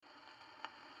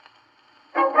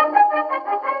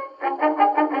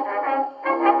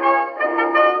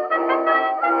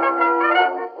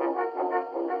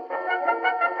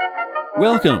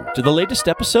Welcome to the latest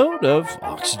episode of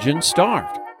Oxygen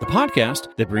Starved, the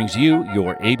podcast that brings you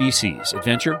your ABCs,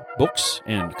 adventure, books,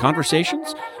 and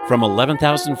conversations from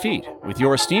 11,000 feet with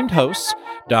your esteemed hosts,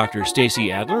 Dr.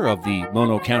 Stacy Adler of the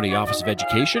Mono County Office of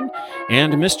Education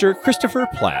and Mr. Christopher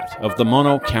Platt of the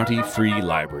Mono County Free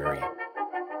Library.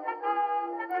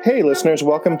 Hey listeners,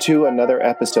 welcome to another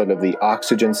episode of the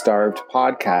Oxygen Starved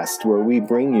podcast, where we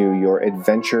bring you your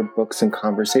adventure, books, and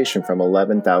conversation from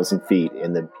 11,000 feet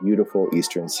in the beautiful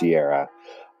Eastern Sierra.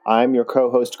 I'm your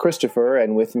co-host Christopher,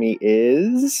 and with me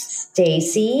is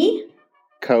Stacy,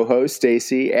 co-host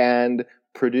Stacy, and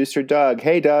producer Doug.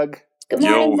 Hey Doug. Good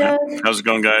morning, Doug. How's it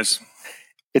going, guys?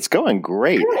 It's going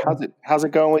great. How's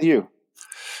it going with you?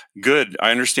 Good. I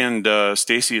understand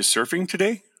Stacy is surfing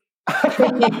today.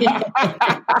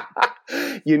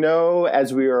 You know,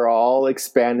 as we are all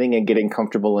expanding and getting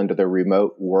comfortable into the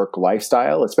remote work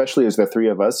lifestyle, especially as the three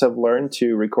of us have learned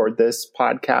to record this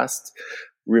podcast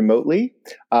remotely,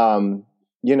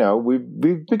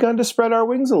 we've begun to spread our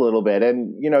wings a little bit.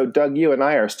 And, Doug, you and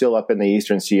I are still up in the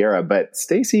Eastern Sierra, but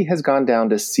Stacy has gone down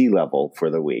to sea level for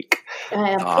the week.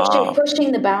 I am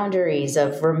pushing the boundaries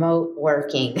of remote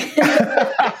working.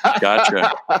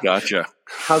 Gotcha.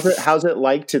 How's it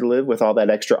like to live with all that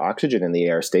extra oxygen in the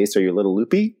air, Stace? Are you a little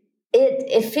loopy?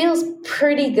 It feels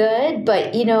pretty good,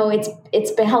 but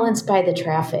it's balanced by the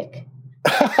traffic.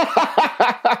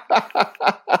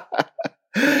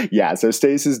 Yeah, so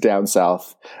Stace is down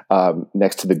south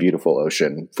next to the beautiful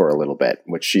ocean for a little bit,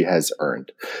 which she has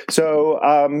earned.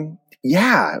 So,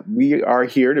 we are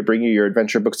here to bring you your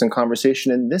adventure, books, and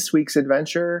conversation. And this week's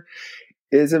adventure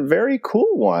is a very cool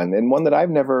one, and one that I've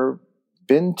never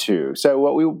been to. So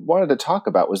what we wanted to talk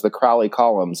about was the Crowley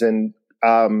Columns. And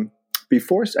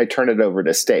before I turn it over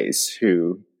to Stace,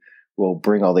 who will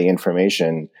bring all the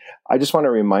information, I just want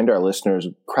to remind our listeners,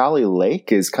 Crowley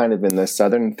Lake is kind of in the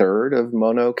southern third of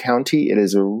Mono County. It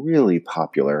is a really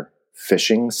popular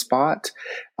fishing spot.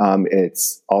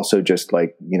 It's also just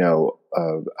like,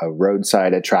 a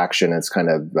roadside attraction. It's kind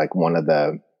of like one of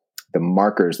the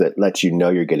markers that lets you know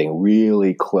you're getting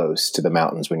really close to the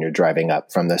mountains when you're driving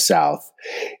up from the south.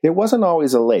 It wasn't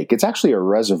always a lake. It's actually a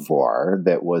reservoir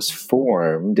that was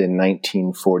formed in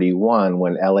 1941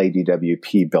 when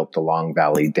LADWP built the Long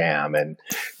Valley Dam and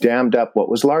dammed up what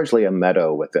was largely a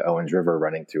meadow with the Owens River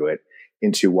running through it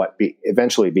into what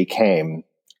eventually became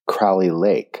Crowley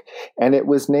Lake. And it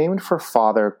was named for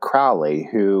Father Crowley,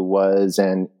 who was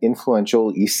an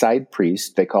influential East Side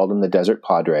priest. They called him the Desert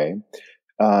Padre.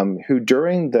 Who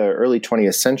during the early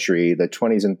 20th century, the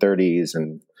 20s and 30s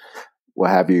and what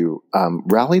have you,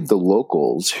 rallied the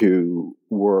locals who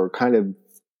were kind of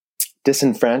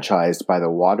disenfranchised by the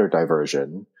water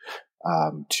diversion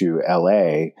to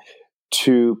LA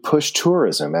to push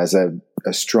tourism as a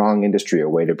strong industry, a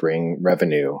way to bring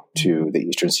revenue to the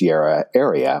Eastern Sierra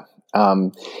area.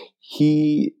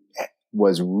 He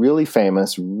was really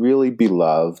famous, really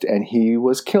beloved, and he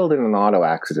was killed in an auto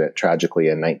accident, tragically,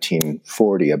 in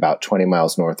 1940, about 20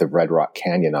 miles north of Red Rock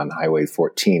Canyon on Highway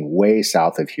 14, way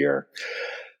south of here.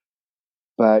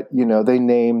 But, they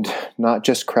named not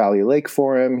just Crowley Lake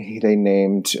for him, they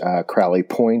named Crowley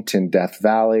Point in Death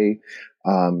Valley.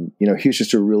 He was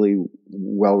just a really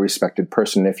well-respected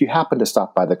person. If you happen to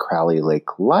stop by the Crowley Lake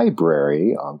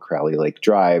Library on Crowley Lake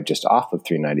Drive, just off of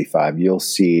 395, you'll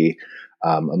see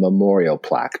a memorial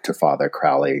plaque to Father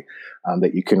Crowley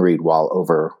that you can read while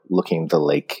overlooking the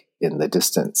lake in the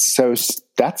distance. So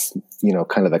that's,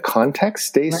 kind of the context.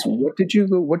 Stace, right. What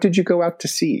did you go out to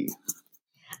see?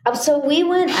 So we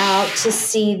went out to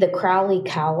see the Crowley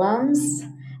Columns,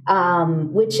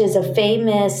 which is a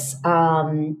famous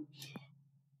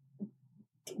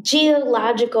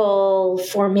geological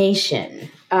formation,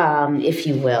 if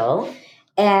you will.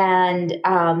 And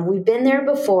we've been there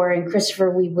before, and Christopher,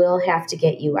 we will have to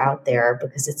get you out there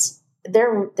because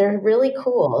they're really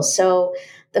cool. So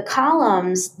the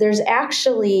columns, there's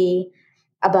actually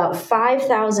about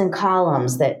 5,000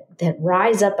 columns that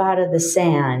rise up out of the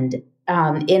sand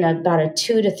in about a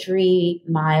 2 to 3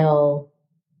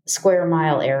 square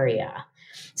mile area.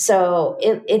 So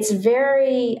it's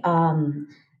very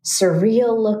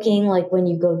surreal looking. Like when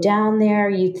you go down there,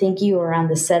 you think you are on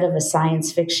the set of a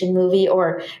science fiction movie,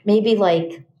 or maybe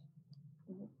like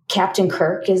Captain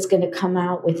Kirk is going to come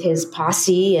out with his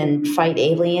posse and fight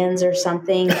aliens or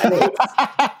something.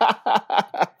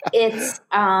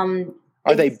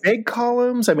 Are they big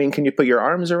columns? I mean, can you put your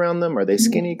arms around them? Are they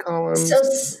skinny columns?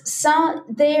 So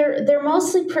they're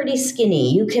mostly pretty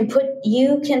skinny. You can put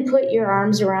your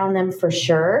arms around them for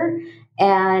sure.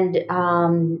 And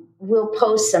we'll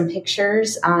post some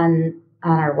pictures on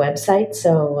our website.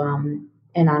 So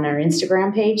and on our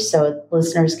Instagram page, so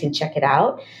listeners can check it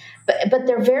out. But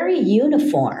they're very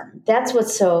uniform. That's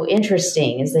what's so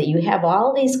interesting, is that you have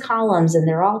all these columns and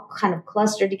they're all kind of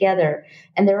clustered together,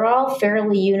 and they're all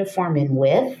fairly uniform in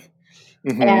width.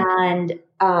 Mm-hmm. And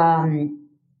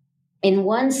in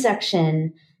one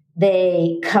section,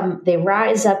 they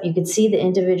rise up. You could see the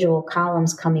individual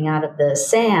columns coming out of the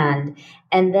sand.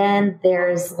 And then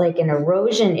there's like an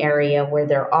erosion area where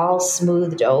they're all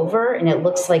smoothed over, and it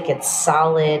looks like it's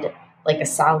solid, like a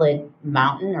solid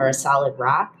mountain or a solid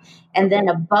rock. And then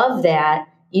above that,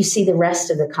 you see the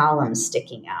rest of the columns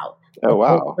sticking out. Oh,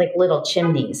 wow. Like little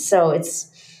chimneys. So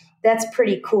that's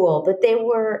pretty cool. But they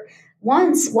were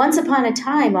once upon a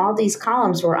time, all these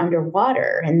columns were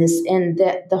underwater, and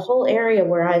the whole area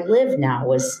where I live now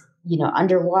was,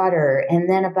 underwater. And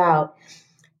then about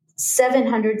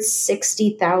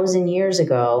 760,000 years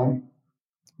ago,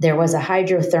 there was a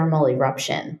hydrothermal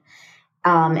eruption.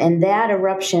 And that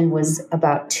eruption was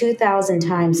about 2,000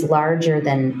 times larger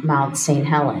than Mount St.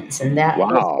 Helens. And that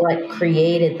was what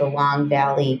created the Long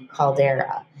Valley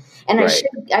caldera. And right.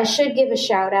 I should give a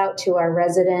shout out to our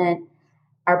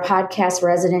podcast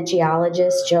resident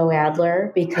geologist, Joe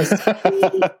Adler, because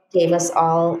he gave us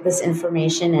all this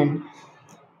information. And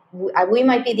we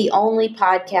might be the only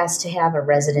podcast to have a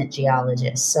resident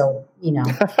geologist. So, so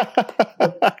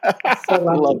I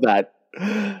love that.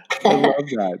 I love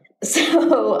that.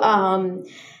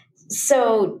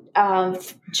 So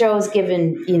Joe's gave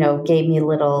me a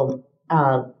little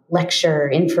lecture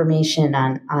information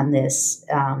on this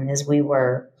as we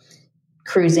were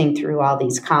cruising through all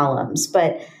these columns.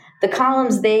 But the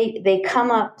columns, they come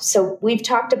up. So we've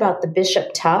talked about the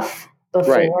Bishop Tuff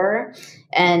before, right.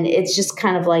 And it's just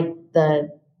kind of like the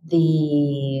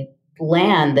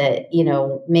land that,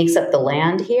 makes up the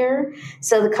land here.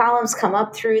 So the columns come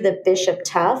up through the Bishop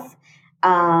Tuff.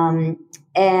 And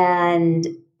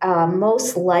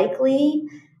most likely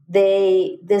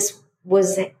this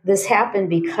happened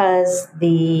because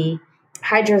the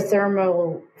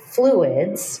hydrothermal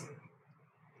fluids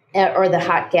or the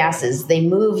hot gases, they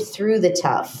moved through the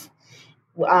tuff,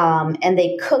 and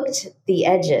they cooked the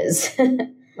edges.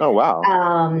 Oh, wow.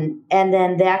 And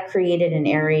then that created an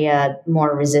area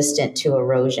more resistant to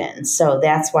erosion. So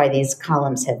that's why these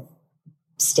columns have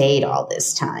stayed all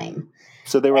this time.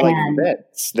 So they were like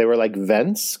vents. They were like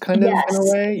vents kind of in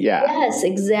a way? Yeah. Yes,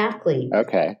 exactly.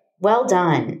 Okay. Well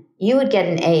done. You would get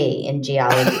an A in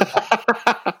geology.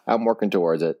 I'm working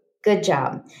towards it. Good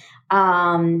job.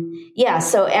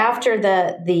 So after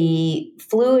the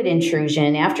fluid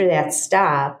intrusion, after that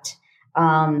stopped,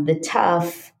 the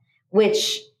tuff,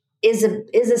 which is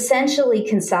essentially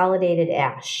consolidated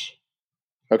ash.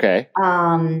 Okay.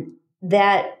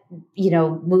 That,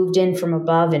 moved in from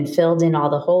above and filled in all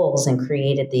the holes and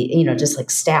created just like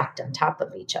stacked on top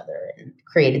of each other and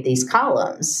created these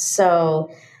columns. So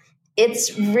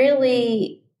it's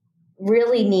really,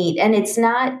 really neat. And it's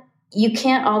not, you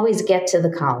can't always get to the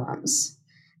columns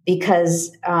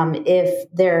because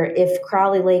if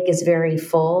Crowley Lake is very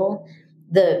full,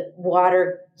 the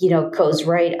water, goes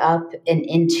right up and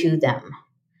into them.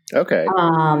 Okay.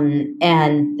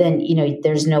 And then,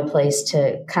 there's no place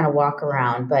to kind of walk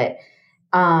around, but,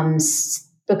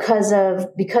 because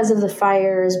of the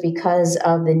fires, because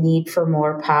of the need for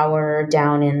more power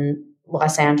down in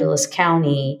Los Angeles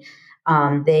County,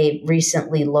 they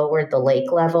recently lowered the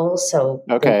lake level. So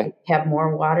they have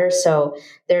more water. So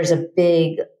there's a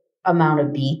big amount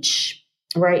of beach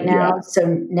right now. Yeah. So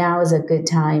now is a good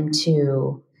time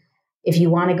to, if you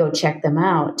want to go check them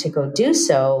out, to go do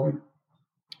so,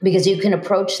 because you can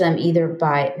approach them either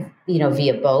by,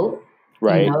 via boat,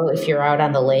 right? If you're out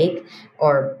on the lake,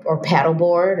 or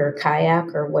paddleboard or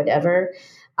kayak or whatever,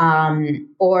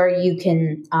 or you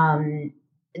can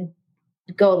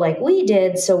go like we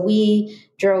did. So we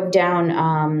drove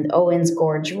down Owens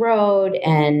Gorge Road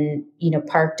and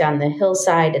parked on the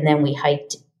hillside, and then we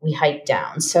hiked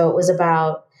down. So it was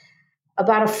about a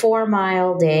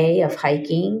 4-mile day of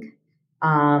hiking.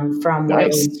 From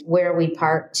where we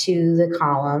parked to the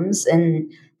columns,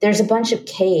 and there's a bunch of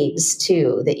caves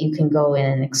too that you can go in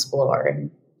and explore. And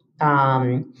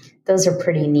those are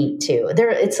pretty neat too.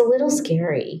 It's a little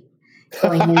scary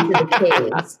going into the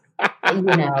caves,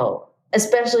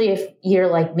 especially if you're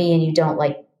like me and you don't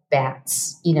like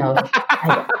bats.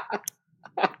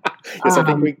 I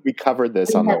think we covered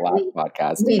this on the last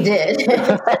podcast. We did.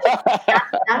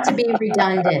 not to be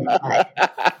redundant, but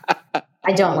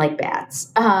I don't like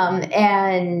bats.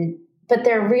 But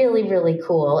they're really, really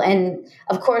cool. And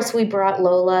of course we brought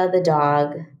Lola, the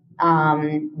dog,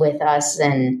 with us,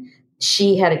 and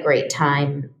she had a great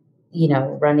time,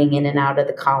 running in and out of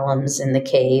the columns and the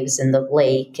caves and the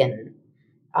lake. And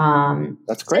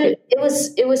That's great. So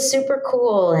it was super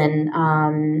cool.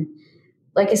 And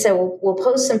like I said, we'll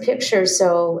post some pictures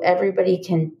so everybody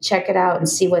can check it out and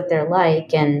see what they're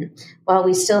like. And while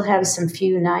we still have some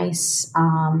few nice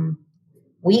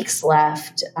weeks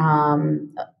left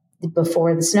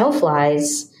before the snow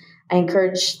flies, I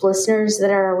encourage listeners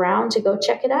that are around to go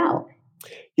check it out.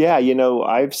 Yeah,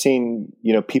 I've seen,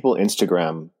 people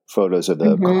Instagram photos of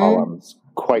the columns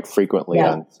quite frequently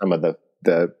on some of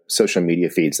the social media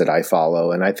feeds that I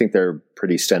follow, and I think they're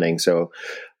pretty stunning. So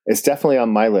it's definitely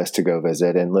on my list to go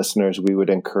visit. And listeners, we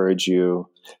would encourage you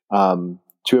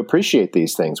to appreciate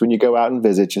these things. When you go out and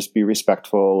visit, just be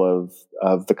respectful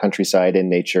of the countryside and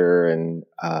nature, and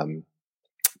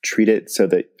treat it so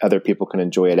that other people can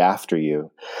enjoy it after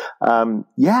you. And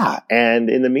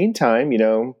in the meantime,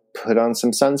 put on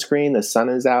some sunscreen. The sun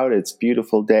is out. It's a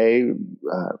beautiful day.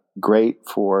 Great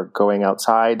for going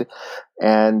outside.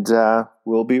 And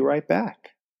we'll be right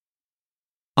back.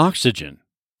 Oxygen,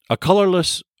 a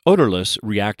colorless, odorless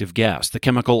reactive gas, the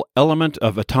chemical element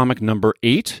of atomic number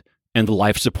 8 and the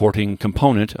life-supporting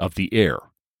component of the air.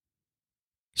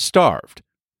 Starved,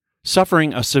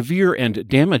 suffering a severe and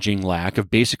damaging lack of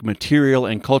basic material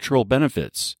and cultural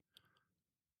benefits.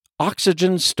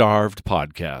 Oxygen Starved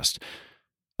Podcast,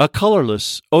 a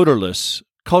colorless, odorless,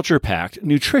 culture-packed,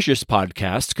 nutritious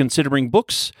podcast considering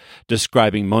books,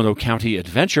 describing Mono County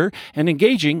adventure, and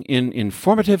engaging in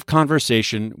informative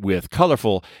conversation with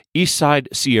colorful Eastside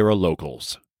Sierra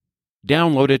locals.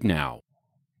 Download it now.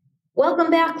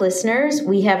 Welcome back, listeners.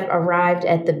 We have arrived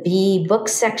at the B book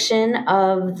section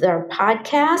of our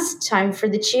podcast. Time for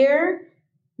the cheer.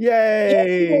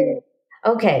 Yay!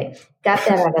 Okay, got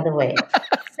that out of the way.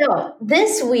 So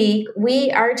this week we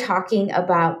are talking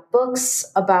about books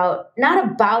not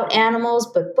about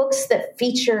animals, but books that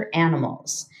feature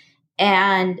animals.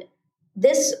 And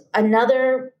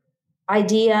another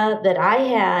idea that I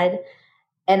had,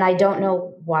 and I don't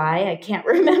know why, I can't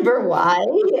remember why.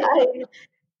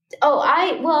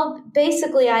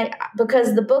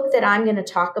 Because the book that I'm going to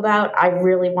talk about, I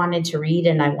really wanted to read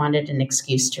and I wanted an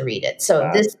excuse to read it.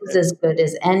 So this was as good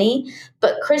as any.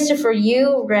 But Christopher,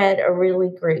 you read a really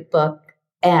great book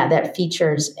that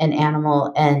features an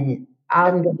animal, and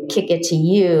I'm going to kick it to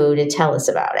you to tell us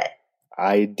about it.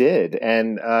 I did.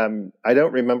 And I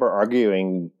don't remember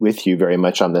arguing with you very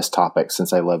much on this topic,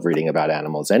 since I love reading about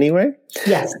animals anyway.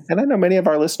 Yes. And I know many of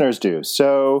our listeners do.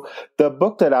 So the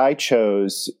book that I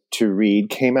chose to read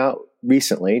came out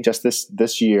recently, just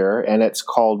this year, and it's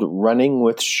called Running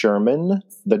with Sherman,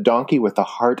 The Donkey with the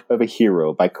Heart of a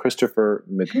Hero by Christopher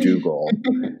McDougall.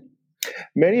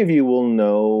 Many of you will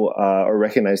know or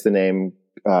recognize the name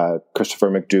Christopher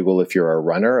McDougall if you're a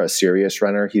runner, a serious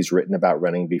runner. He's written about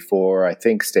running before. I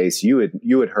think, Stace, you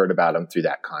had heard about him through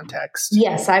that context.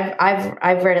 Yes,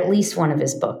 I've read at least one of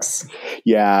his books.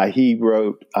 Yeah, he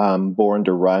wrote Born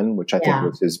to Run, which I think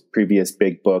was his previous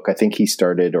big book. I think he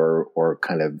started or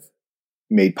kind of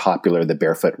made popular the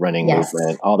barefoot running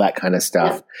movement, all that kind of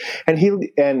stuff. Yep. And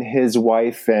he and his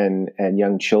wife and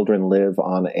young children live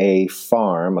on a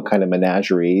farm, a kind of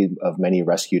menagerie of many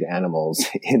rescued animals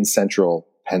in central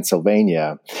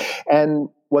Pennsylvania. And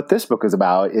what this book is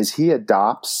about is he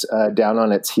adopts a down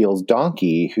on its heels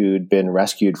donkey who'd been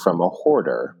rescued from a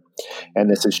hoarder. And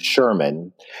this is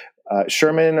Sherman.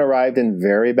 Sherman arrived in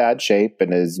very bad shape,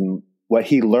 and is what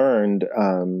he learned,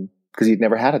 because he'd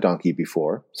never had a donkey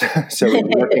before. So he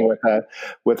was working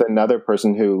with another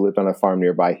person who lived on a farm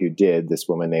nearby who did, this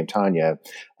woman named Tanya,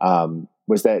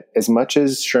 was that as much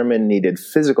as Sherman needed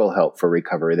physical help for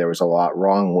recovery, there was a lot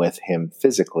wrong with him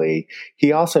physically.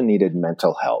 He also needed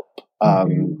mental help.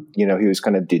 He was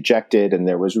kind of dejected, and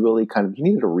there was really he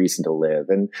needed a reason to live.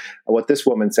 And what this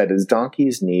woman said is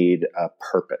donkeys need a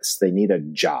purpose. They need a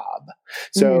job.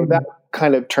 So that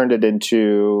kind of turned it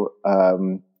into,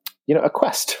 a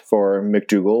quest for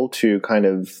McDougall to kind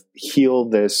of heal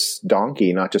this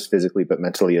donkey, not just physically, but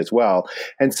mentally as well.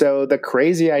 And so the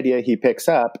crazy idea he picks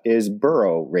up is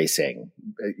burro racing.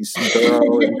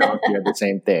 Burro and donkey are the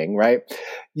same thing, right?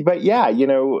 But yeah,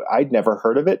 I'd never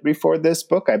heard of it before this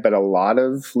book. I bet a lot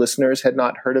of listeners had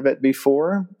not heard of it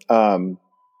before.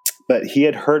 But he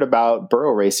had heard about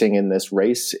burro racing in this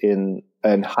race in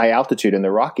high altitude in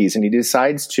the Rockies, and he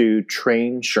decides to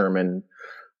train Sherman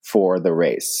for the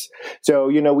race. So,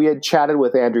 we had chatted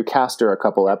with Andrew Castor a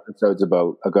couple episodes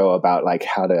ago about like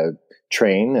how to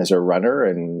train as a runner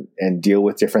and deal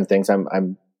with different things.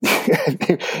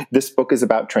 This book is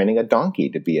about training a donkey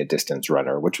to be a distance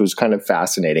runner, which was kind of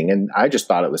fascinating. And I just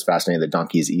thought it was fascinating that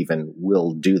donkeys even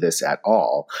will do this at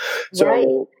all.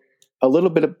 So a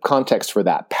little bit of context for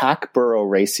that. Pack burro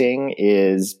racing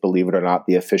is, believe it or not,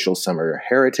 the official summer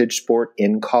heritage sport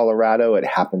in Colorado. It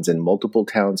happens in multiple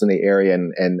towns in the area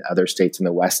and other states in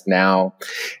the West now.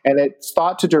 And it's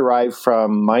thought to derive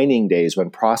from mining days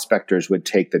when prospectors would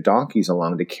take the donkeys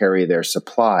along to carry their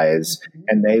supplies,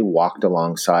 and they walked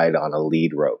alongside on a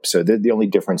lead rope. So the only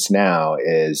difference now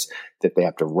is that they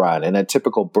have to run. In a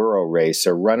typical burro race,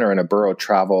 a runner and a burro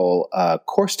travel a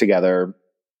course together,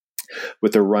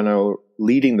 with the runner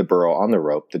leading the burro on the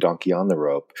rope, the donkey on the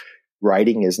rope.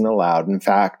 Riding isn't allowed. In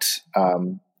fact,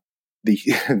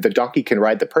 the donkey can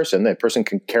ride the person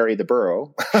can carry the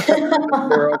burro. The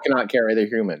burro cannot carry the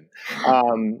human.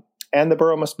 And the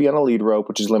burro must be on a lead rope,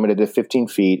 which is limited to 15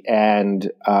 feet. And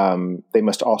they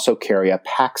must also carry a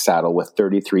pack saddle with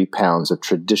 33 pounds of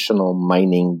traditional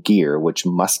mining gear, which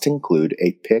must include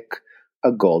a pick,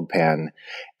 a gold pan,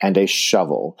 and a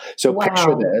shovel. So Wow.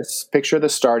 Picture the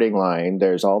starting line.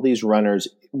 There's all these runners,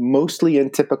 mostly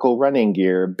in typical running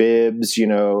gear, bibs,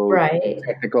 Right.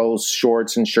 technical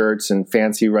shorts and shirts and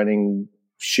fancy running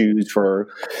shoes for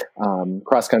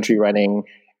cross-country running.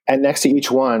 And next to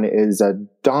each one is a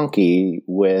donkey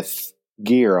with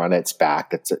gear on its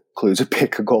back that includes a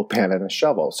pick, a gold pan, and a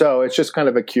shovel. So it's just kind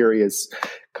of a curious,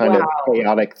 kind of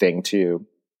chaotic thing to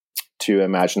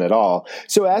imagine it all.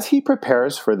 So as he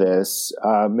prepares for this,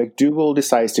 McDougall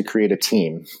decides to create a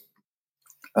team.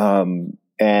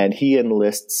 And he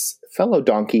enlists fellow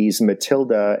donkeys,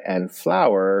 Matilda and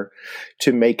Flower,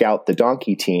 to make out the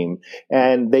donkey team.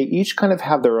 And they each kind of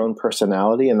have their own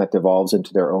personality, and that devolves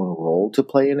into their own role to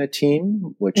play in a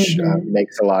team, which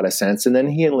makes a lot of sense. And then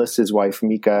he enlists his wife,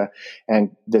 Mika,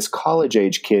 and this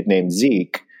college-age kid named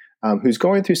Zeke, who's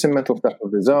going through some mental stuff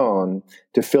of his own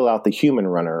to fill out the human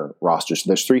runner roster. So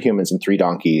there's 3 humans and 3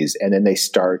 donkeys, and then they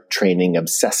start training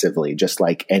obsessively, just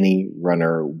like any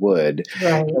runner would.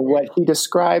 Right. And what he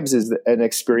describes is an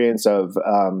experience of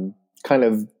kind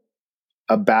of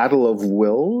a battle of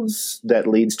wills that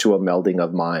leads to a melding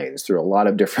of minds through a lot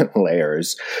of different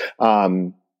layers.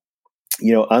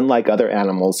 Unlike other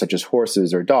animals such as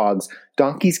horses or dogs,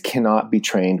 donkeys cannot be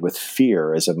trained with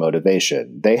fear as a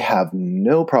motivation. They have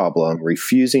no problem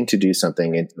refusing to do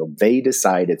something until they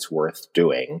decide it's worth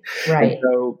doing. Right. And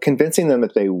so convincing them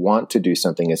that they want to do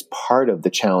something is part of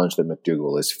the challenge that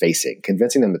McDougall is facing.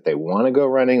 Convincing them that they want to go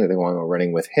running, that they want to go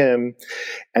running with him,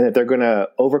 and that they're going to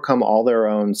overcome all their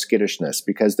own skittishness,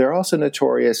 because they're also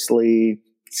notoriously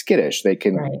skittish. They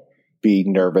can be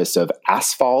nervous of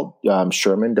asphalt.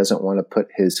 Sherman doesn't want to put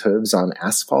his hooves on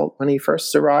asphalt when he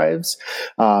first arrives.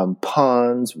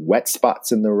 Ponds, wet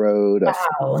spots in the road, a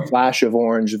flash of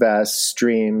orange vests,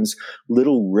 streams,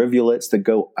 little rivulets that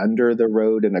go under the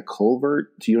road in a culvert.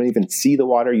 You don't even see the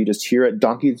water. You just hear it.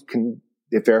 Donkeys can,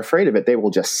 if they're afraid of it, they will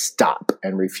just stop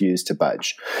and refuse to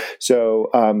budge.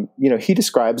 So, he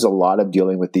describes a lot of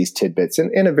dealing with these tidbits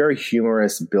in a very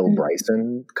humorous Bill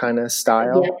Bryson kind of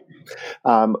style. Yeah.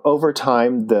 Over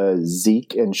time, the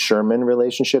Zeke and Sherman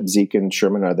relationship, Zeke and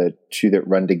Sherman are the 2 that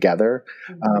run together.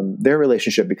 Their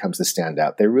relationship becomes the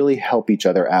standout. They really help each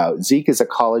other out. Zeke is a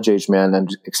college-age man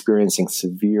and experiencing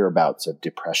severe bouts of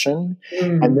depression.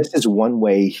 And this is one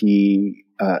way he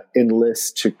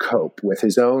enlists to cope with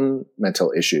his own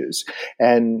mental issues.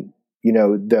 And,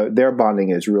 their bonding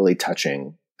is really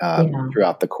touching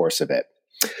throughout the course of it.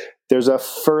 There's a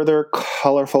further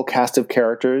colorful cast of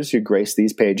characters who grace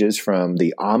these pages, from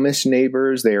the Amish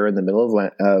neighbors. They are in the middle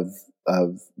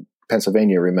of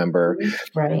Pennsylvania, remember,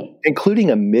 right?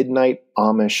 Including a midnight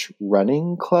Amish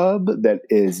running club that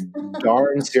is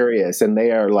darn serious, and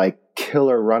they are like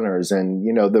killer runners. And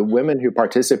the women who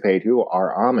participate, who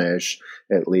are Amish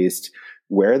at least,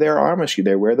 wear their Amish.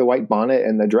 They wear the white bonnet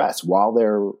and the dress while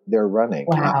they're running.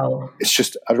 Wow. It's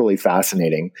just utterly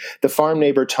fascinating. The farm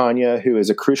neighbor, Tanya, who is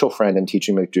a crucial friend in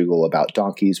teaching McDougall about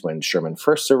donkeys when Sherman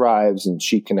first arrives, and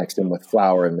she connects him with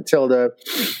Flower and Matilda.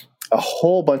 A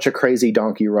whole bunch of crazy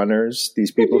donkey runners,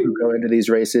 these people who go into these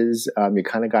races. You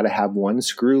kind of got to have one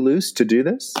screw loose to do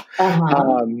this.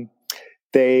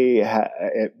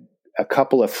 A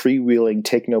couple of freewheeling,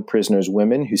 take no prisoners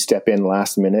women who step in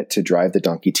last minute to drive the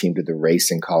donkey team to the race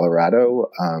in Colorado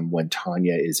when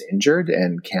Tanya is injured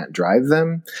and can't drive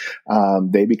them.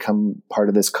 They become part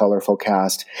of this colorful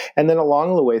cast. And then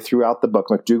along the way throughout the book,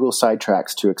 McDougall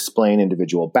sidetracks to explain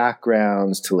individual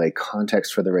backgrounds, to lay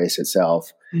context for the race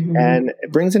itself. And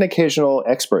it brings in occasional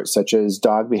experts, such as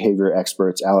dog behavior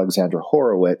experts Alexandra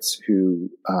Horowitz, who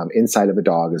Inside of a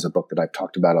Dog is a book that I've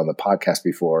talked about on the podcast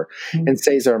before, and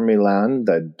Cesar Millan,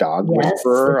 the dog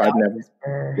whisperer.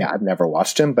 I've never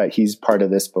watched him, but he's part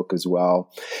of this book as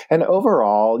well. And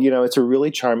overall, it's a really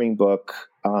charming book.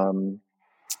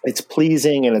 It's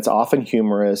pleasing and it's often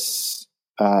humorous,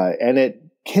 and it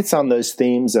hits on those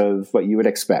themes of what you would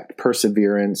expect: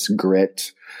 perseverance,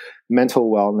 grit,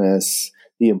 mental wellness,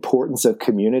 the importance of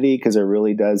community, because it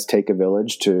really does take a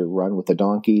village to run with a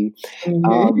donkey.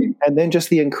 And then just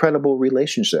the incredible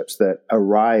relationships that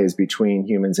arise between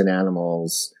humans and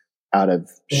animals out of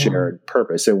shared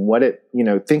purpose. And what it,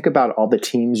 think about all the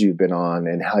teams you've been on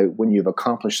and how when you've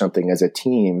accomplished something as a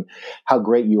team, how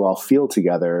great you all feel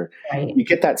together. Right. You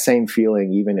get that same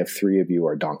feeling even if three of you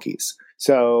are donkeys.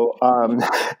 So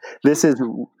this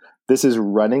is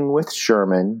Running with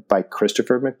Sherman by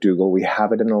Christopher McDougall. We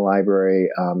have it in the library.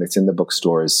 It's in the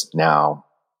bookstores now.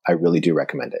 I really do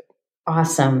recommend it.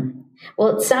 Awesome.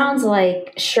 Well, it sounds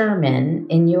like Sherman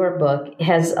in your book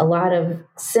has a lot of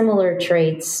similar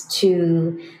traits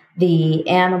to the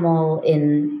animal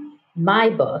in my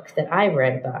book that I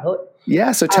read about.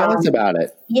 Yeah, so tell us about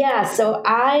it. Yeah, so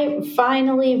I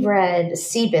finally read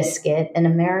Seabiscuit, An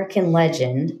American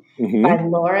Legend by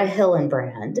Laura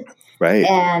Hillenbrand. Right.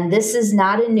 And this is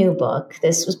not a new book.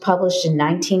 This was published in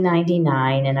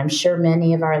 1999, and I'm sure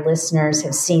many of our listeners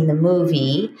have seen the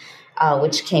movie,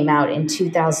 which came out in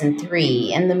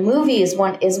 2003. And the movie is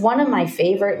one of my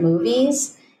favorite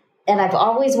movies, and I've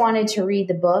always wanted to read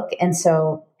the book, and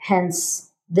so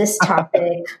hence this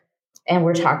topic, and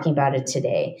we're talking about it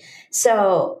today.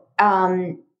 So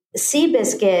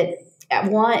Seabiscuit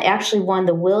actually won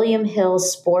the William Hill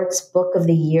Sports Book of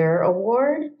the Year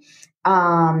award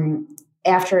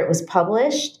after it was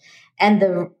published. And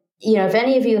if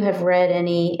any of you have read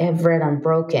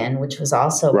Unbroken, which was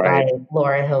also by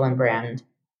Laura Hillenbrand,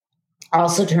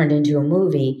 also turned into a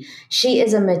movie. She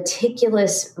is a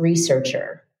meticulous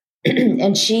researcher,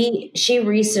 and she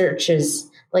researches,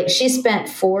 like, she spent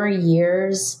 4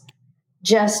 years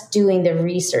just doing the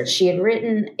research. She had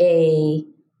written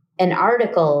an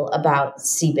article about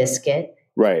Seabiscuit,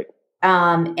 right,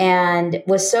 and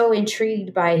was so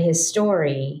intrigued by his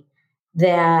story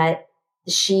that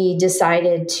she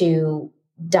decided to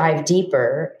dive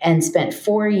deeper and spent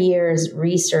 4 years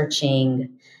researching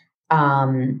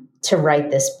to write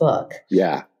this book.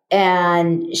 Yeah.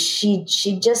 And she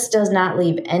just does not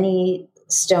leave any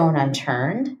stone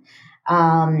unturned.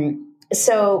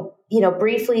 So,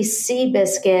 briefly,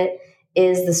 Seabiscuit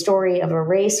is the story of a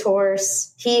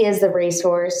racehorse. He is the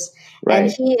racehorse, right.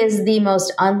 And he is the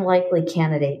most unlikely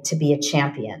candidate to be a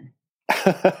champion.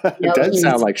 It does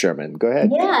sound like Sherman. Go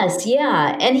ahead. Yes,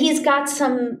 yeah. And he's got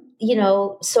some,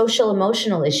 social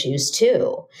emotional issues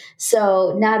too.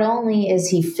 So not only is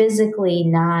he physically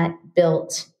not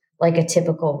built like a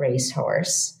typical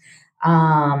racehorse,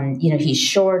 he's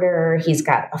shorter, he's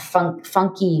got a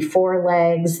funky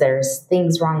forelegs, there's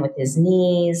things wrong with his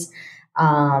knees.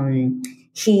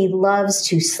 He loves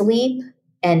to sleep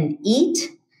and eat.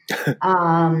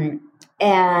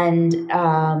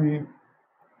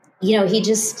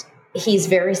 He's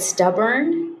very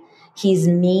stubborn. He's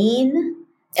mean.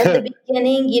 At the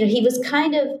beginning, he was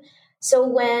kind of,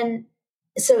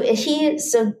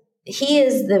 he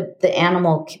is the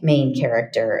animal main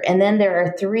character. And then there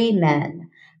are three men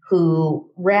who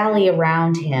rally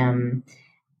around him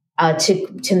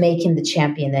to make him the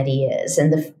champion that he is.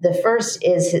 And the first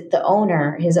is the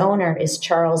owner. His owner is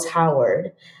Charles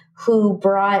Howard, who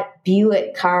brought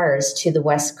Buick cars to the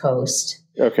West Coast.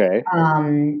 Okay.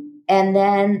 And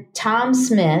then Tom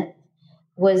Smith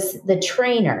was the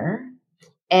trainer,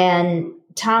 and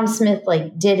Tom Smith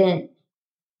did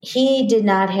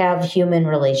not have human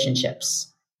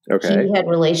relationships. Okay. He had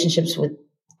relationships with,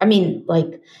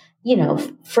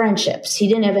 friendships. He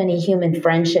didn't have any human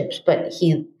friendships, but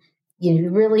he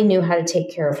really knew how to take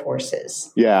care of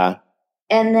horses. Yeah.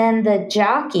 And then the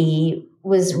jockey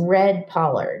was Red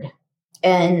Pollard.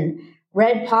 And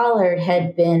Red Pollard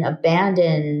had been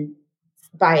abandoned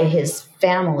by his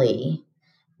family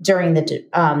during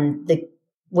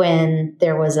when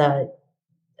there was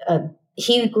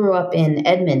he grew up in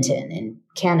Edmonton in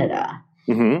Canada.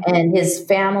 Mm-hmm. And his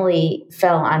family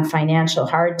fell on financial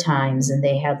hard times, and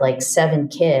they had 7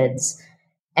 kids,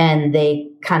 and they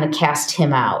kind of cast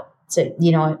him out. So,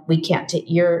 we can't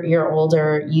you're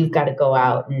older, you've got to go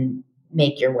out and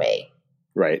make your way.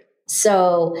 Right.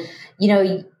 So,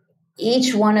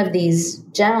 each one of these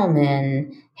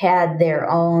gentlemen had their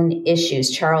own issues.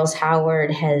 Charles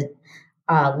Howard had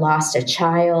lost a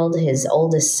child. His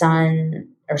oldest son,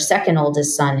 or second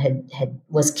oldest son,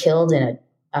 was killed in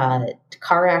a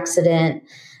car accident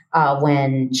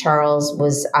when Charles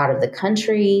was out of the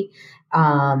country.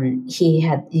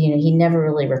 He never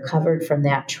really recovered from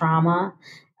that trauma.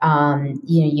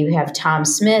 You have Tom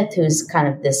Smith, who's kind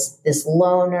of this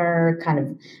loner, kind of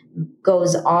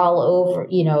goes all over,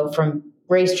 from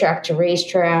racetrack to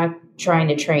racetrack trying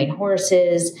to train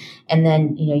horses. And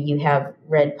then, you have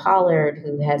Red Pollard,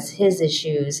 who has his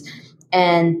issues.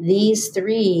 And these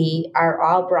three are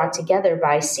all brought together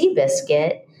by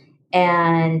Seabiscuit.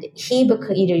 And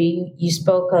you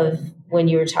spoke of, when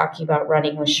you were talking about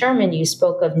running with Sherman, you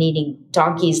spoke of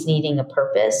donkeys needing a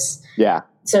purpose. Yeah.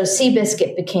 So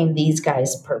Seabiscuit became these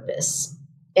guys' purpose.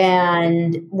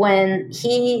 And when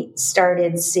Seabiscuit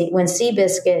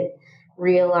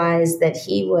realized that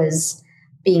he was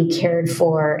being cared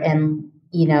for and,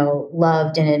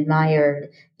 loved and admired,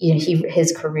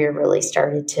 his career really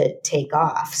started to take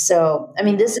off. So, I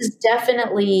mean, this is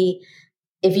definitely,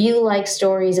 if you like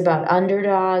stories about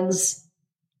underdogs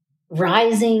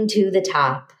rising to the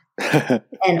top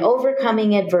and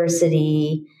overcoming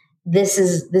adversity, this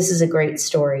is a great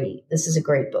story. This is a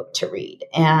great book to read.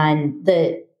 And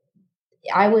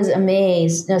I was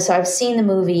amazed. No, so I've seen the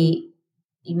movie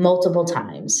multiple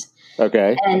times.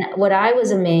 Okay. And what I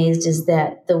was amazed is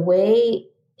that the way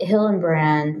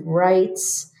Hillenbrand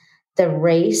writes the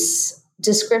race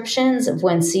descriptions of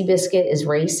when Seabiscuit is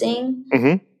racing,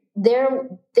 mm-hmm.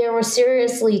 there were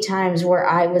seriously times where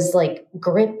I was like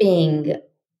gripping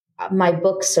my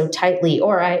book so tightly,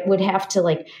 or I would have to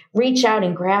like reach out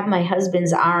and grab my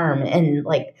husband's arm. And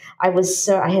like, I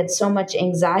had so much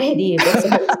anxiety because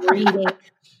I was reading.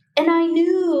 And I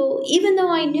knew, even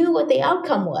though I knew what the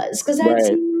outcome was, because I had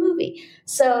seen the movie.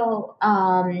 So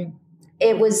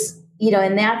it was,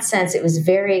 in that sense, it was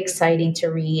very exciting to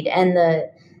read. And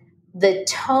the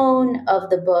tone of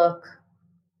the book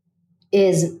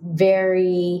is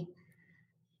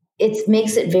it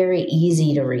makes it very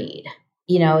easy to read.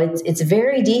 It's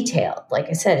very detailed. Like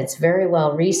I said, it's very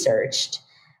well researched.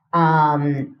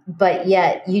 But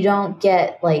yet you don't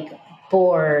get like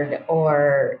bored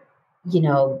or,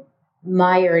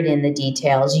 mired in the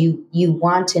details. You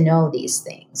want to know these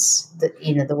things.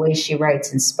 The way she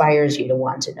writes inspires you to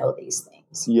want to know these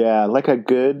things. Yeah, like a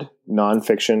good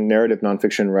narrative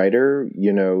nonfiction writer,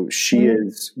 she mm-hmm.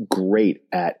 is great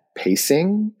at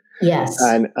pacing. Yes.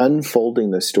 And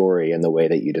unfolding the story in the way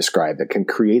that you described that can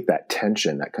create that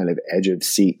tension, that kind of edge of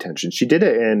seat tension. She did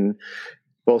it in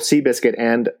both Seabiscuit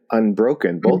and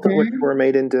Unbroken, both mm-hmm. of which were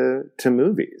made into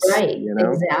movies. Right.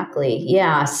 Exactly.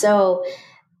 Yeah. So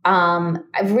I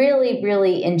really,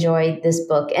 really enjoyed this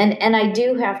book. And I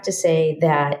do have to say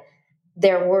that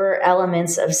there were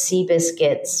elements of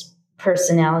Seabiscuit's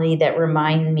personality that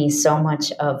remind me so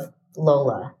much of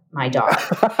Lola, my dog.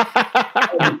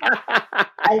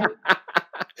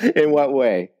 In what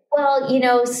way? Well,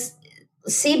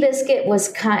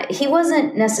 Seabiscuit he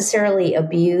wasn't necessarily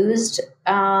abused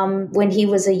when he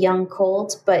was a young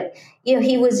colt, but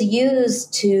he was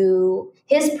used to,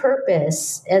 his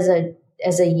purpose as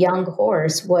a young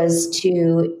horse was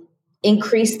to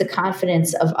increase the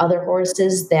confidence of other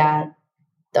horses that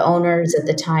the owners at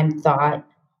the time thought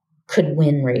could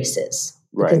win races.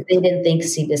 Right. Because they didn't think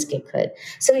Seabiscuit could.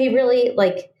 So he really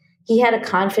he had a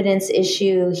confidence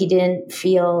issue. He didn't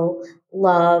feel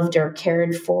loved or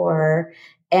cared for.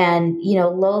 And,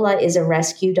 Lola is a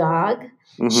rescue dog.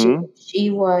 Mm-hmm.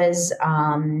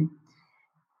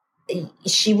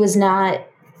 She was not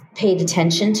paid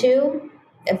attention to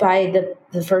by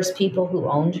the first people who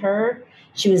owned her.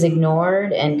 She was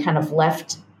ignored and kind of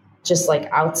left just like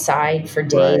outside for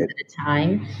days at a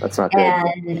time. That's not good.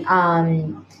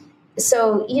 And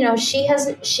so,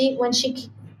 when she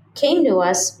came to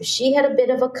us, she had a bit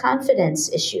of a confidence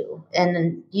issue.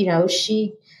 And,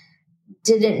 she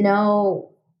didn't know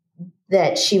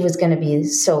that she was going to be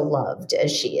so loved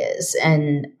as she is.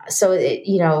 And so,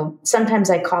 sometimes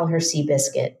I call her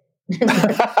Seabiscuit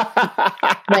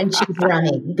when she's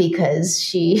running, because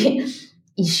she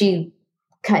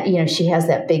has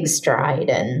that big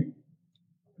stride.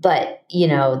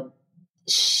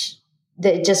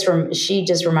 She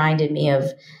just reminded me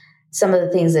of some of the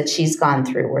things that she's gone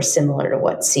through were similar to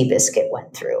what Seabiscuit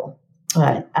went through.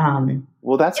 But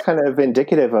well, that's kind of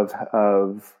indicative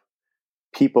of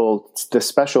people, the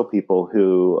special people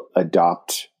who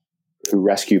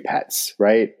rescue pets,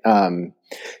 right?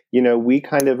 We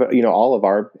kind of, all of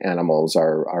our animals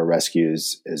are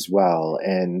rescues as well.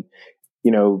 And,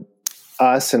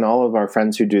 us and all of our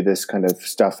friends who do this kind of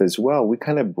stuff as well, we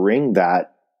kind of bring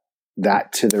that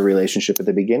to the relationship at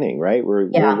the beginning, right? We're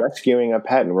rescuing a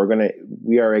pet, and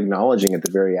we are acknowledging at the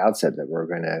very outset that we're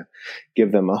going to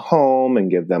give them a home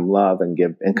and give them love and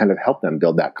kind of help them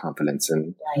build that confidence.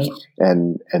 And,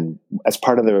 and as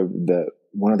part of the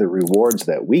one of the rewards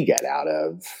that we get out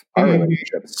of our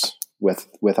relationships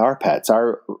with our pets, I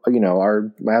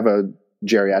have a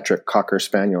geriatric Cocker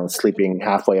Spaniel sleeping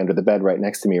halfway under the bed right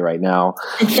next to me right now.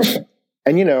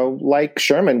 And, like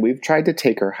Sherman, we've tried to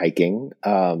take her hiking,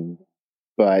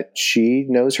 but she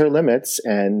knows her limits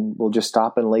and will just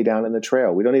stop and lay down in the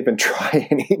trail. We don't even try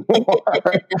anymore.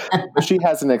 But she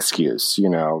has an excuse,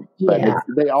 But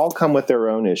they all come with their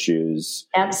own issues.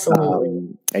 Absolutely.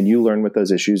 And you learn what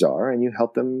those issues are and you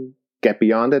help them get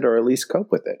beyond it or at least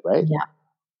cope with it, right? Yeah.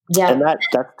 Yeah. And that's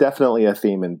definitely a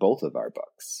theme in both of our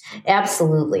books.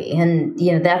 Absolutely. And,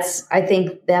 I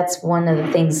think that's one of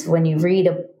the things when you read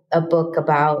a book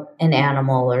about an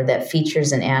animal or that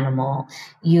features an animal,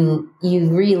 you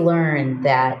relearn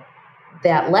that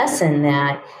lesson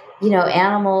that,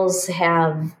 animals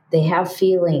have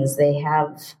feelings, they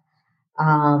have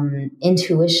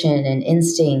intuition and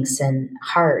instincts and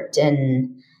heart,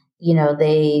 and,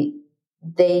 they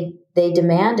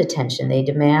demand attention. They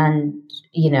demand,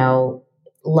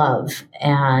 love.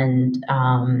 And,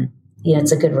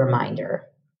 it's a good reminder.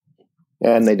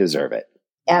 And they deserve it.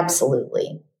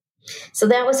 Absolutely. So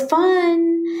that was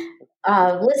fun.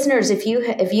 Listeners, if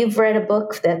you've read a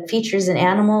book that features an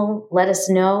animal, let us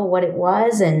know what it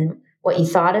was and what you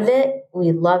thought of it.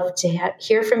 We'd love to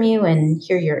hear from you and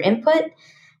hear your input.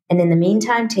 And in the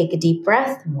meantime, take a deep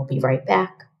breath and we'll be right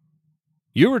back.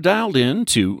 You are dialed in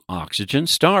to Oxygen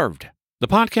Starved, the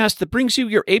podcast that brings you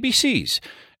your ABCs,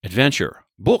 adventure,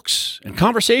 books, and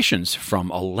conversations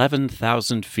from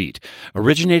 11,000 feet,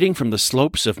 originating from the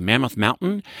slopes of Mammoth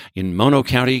Mountain in Mono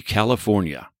County,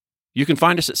 California. You can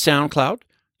find us at SoundCloud.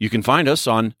 You can find us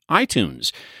on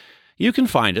iTunes. You can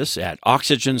find us at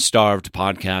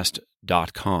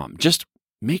oxygenstarvedpodcast.com. Just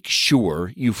make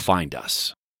sure you find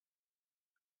us.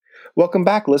 Welcome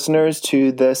back, listeners,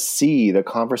 to the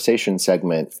conversation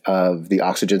segment of the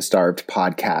Oxygen Starved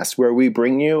podcast, where we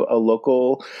bring you a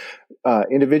local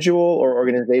individual or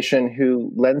organization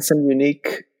who lends some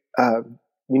unique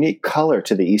color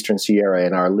to the Eastern Sierra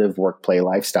in our live, work, play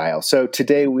lifestyle. So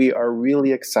today we are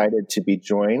really excited to be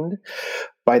joined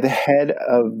by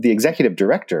the executive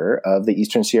director of the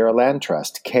Eastern Sierra Land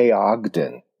Trust, Kay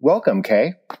Ogden. Welcome,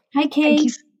 Kay. Hi, Kay.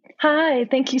 Hi,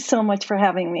 thank you so much for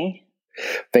having me.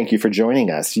 Thank you for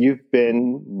joining us. You've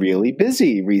been really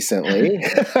busy recently.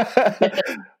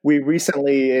 We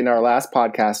recently, in our last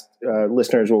podcast,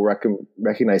 listeners will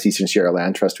recognize Eastern Sierra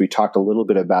Land Trust. We talked a little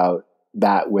bit about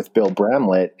that with Bill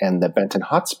Bramlett and the Benton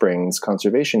Hot Springs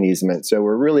conservation easement. So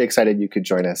we're really excited you could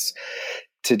join us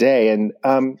today. And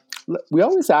we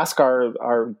always ask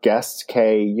our guests,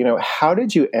 Kay, how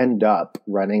did you end up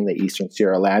running the Eastern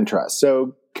Sierra Land Trust?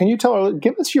 So can you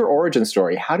give us your origin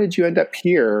story? How did you end up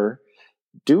here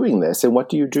doing this, and what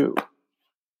do you do?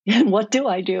 And what do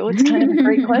I do? It's kind of a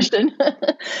great question.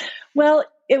 Well,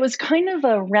 it was kind of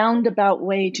a roundabout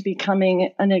way to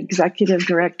becoming an executive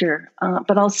director.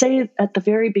 But I'll say at the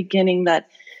very beginning that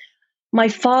my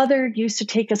father used to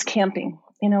take us camping,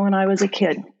 when I was a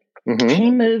kid.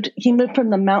 Mm-hmm. He moved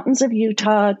from the mountains of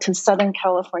Utah to Southern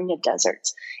California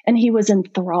deserts, and he was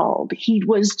enthralled. He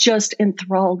was just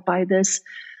enthralled by this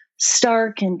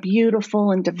stark and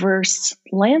beautiful and diverse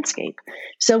landscape.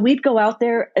 So we'd go out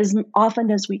there as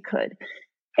often as we could.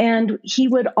 And he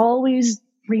would always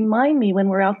remind me when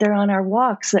we're out there on our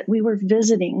walks that we were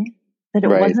visiting, that it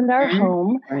wasn't our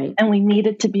home, and we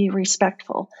needed to be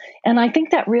respectful. And I think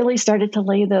that really started to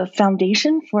lay the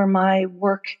foundation for my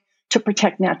work to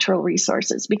protect natural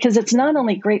resources, because it's not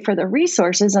only great for the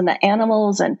resources and the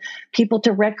animals and people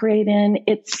to recreate in,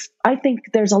 I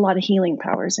think there's a lot of healing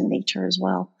powers in nature as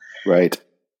well. Right.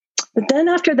 But then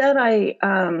after that,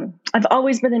 I've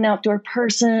always been an outdoor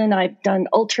person. I've done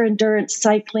ultra endurance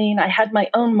cycling. I had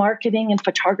my own marketing and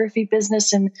photography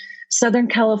business in Southern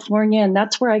California. And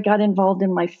that's where I got involved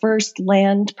in my first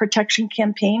land protection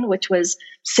campaign, which was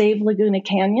Save Laguna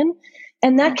Canyon.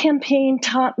 And that campaign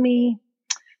taught me,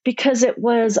 because it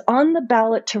was on the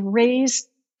ballot to raise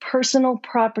personal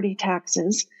property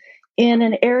taxes in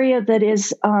an area that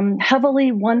is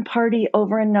heavily one party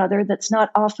over another, that's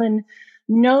not often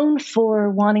known for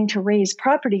wanting to raise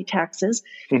property taxes.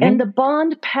 Mm-hmm. And the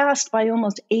bond passed by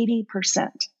almost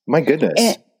 80%. My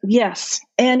goodness. Yes.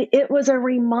 And it was a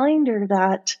reminder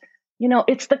that,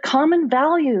 it's the common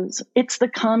values. It's the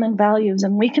common values.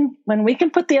 And when we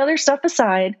can put the other stuff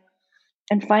aside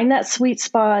and find that sweet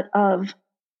spot of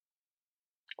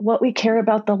what we care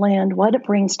about the land, what it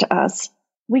brings to us,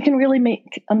 we can really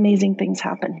make amazing things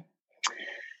happen.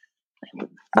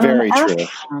 Very true.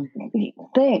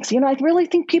 Thanks. I really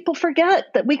think people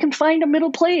forget that we can find a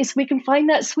middle place. We can find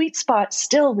that sweet spot.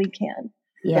 Still, we can.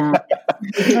 Yeah.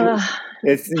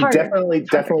 It's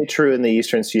definitely true in the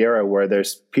Eastern Sierra, where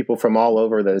there's people from all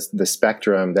over the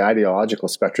spectrum, the ideological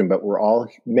spectrum, but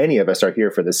many of us are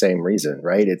here for the same reason,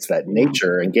 right? It's that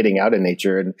nature and getting out of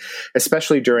nature, and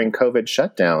especially during COVID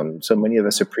shutdown, so many of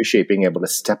us appreciate being able to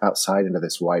step outside into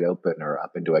this wide open or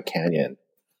up into a canyon.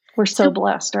 We're so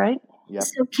blessed, right? Yep.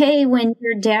 So, Kay, when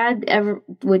your dad ever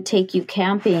would take you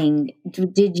camping,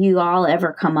 did you all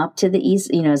ever come up to the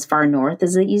east, as far north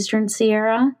as the Eastern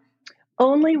Sierra?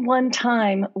 Only one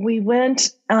time we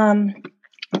went, and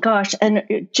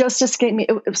it just escaped me.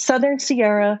 It was Southern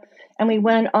Sierra, and we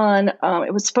went on,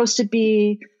 it was supposed to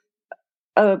be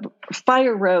a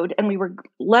fire road, and we were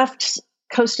left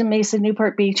Costa Mesa,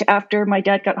 Newport Beach after my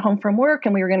dad got home from work,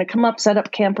 and we were going to come up, set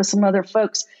up camp with some other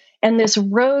folks. And this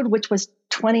road, which was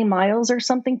 20 miles or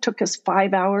something, took us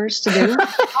 5 hours to do.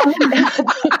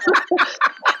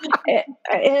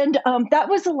 And that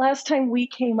was the last time we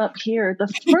came up here.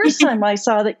 The first time I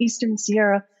saw the Eastern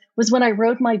Sierra was when I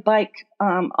rode my bike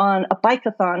on a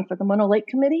bike-a-thon for the Mono Lake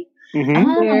Committee,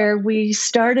 where we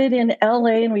started in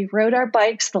LA and we rode our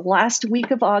bikes the last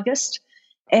week of August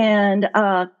and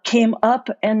came up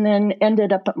and then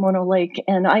ended up at Mono Lake.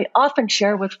 And I often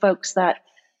share with folks that,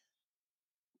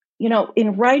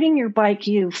 in riding your bike,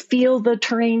 you feel the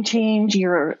terrain change.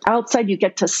 You're outside, you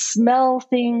get to smell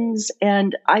things.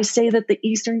 And I say that the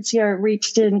Eastern Sierra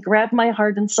reached in, grabbed my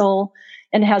heart and soul,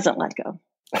 and hasn't let go.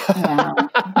 Wow.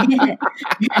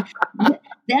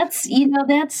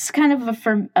 That's kind of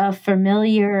a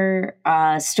familiar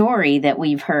story that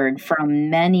we've heard from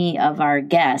many of our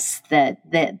guests,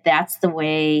 that's the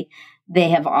way they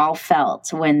have all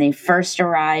felt when they first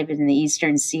arrived in the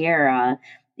Eastern Sierra.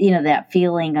 That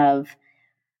feeling of,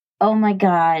 oh my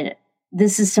God,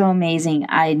 this is so amazing.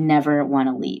 I never want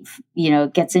to leave.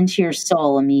 It gets into your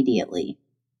soul immediately.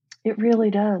 It really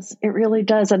does. It really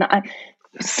does. And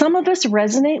some of us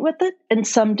resonate with it and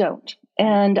some don't.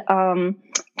 And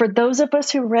for those of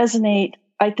us who resonate,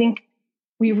 I think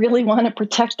we really want to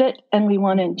protect it and we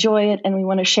want to enjoy it and we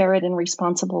want to share it in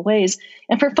responsible ways.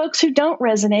 And for folks who don't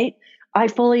resonate, I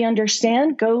fully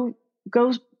understand. Go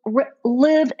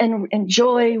live and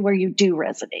enjoy where you do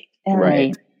resonate. And,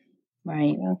 right.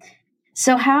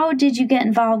 So how did you get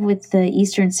involved with the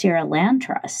Eastern Sierra Land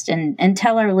Trust? And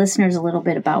tell our listeners a little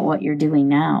bit about what you're doing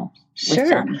now. Sure. With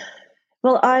them.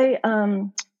 Well, I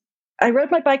rode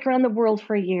my bike around the world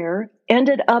for a year,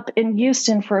 ended up in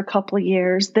Houston for a couple of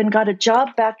years, then got a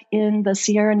job back in the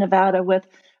Sierra Nevada with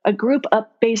a group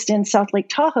based in South Lake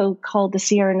Tahoe called the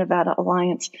Sierra Nevada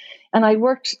Alliance. And I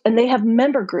worked, and they have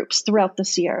member groups throughout the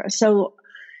Sierra. So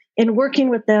in working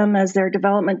with them as their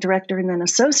development director and then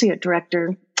associate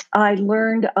director, I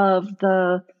learned of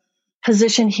the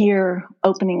position here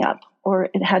opening up, or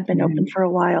it had been open for a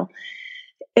while.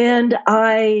 And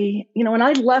when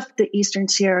I left the Eastern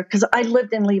Sierra, because I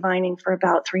lived in Lee Vining for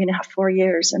about 3.5, 4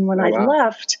 years. And when I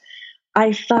left,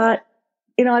 I thought,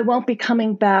 I won't be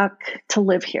coming back to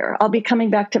live here. I'll be coming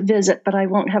back to visit, but I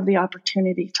won't have the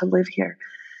opportunity to live here.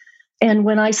 And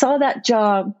when I saw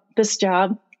this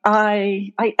job,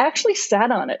 I actually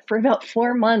sat on it for about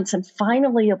 4 months and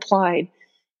finally applied.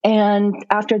 And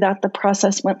after that, the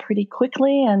process went pretty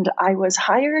quickly and I was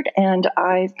hired, and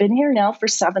I've been here now for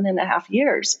 7.5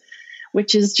 years,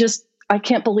 which is just, I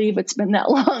can't believe it's been that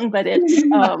long, but it's,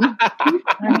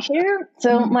 I'm here.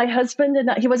 So my husband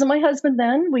he wasn't my husband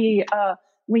then. We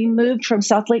moved from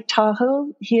South Lake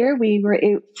Tahoe here. We were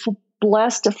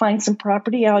blessed to find some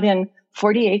property out in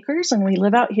 40 acres and we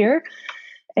live out here,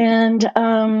 and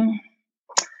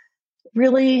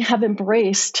really have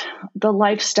embraced the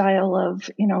lifestyle of,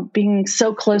 being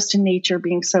so close to nature,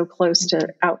 being so close to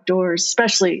outdoors,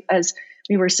 especially as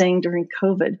we were saying during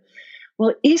COVID.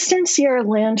 Well, Eastern Sierra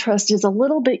Land Trust is a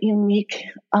little bit unique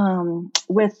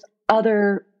with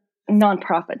other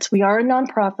nonprofits. We are a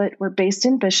nonprofit. We're based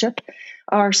in Bishop.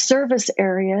 Our service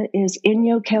area is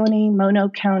Inyo County, Mono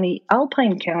County,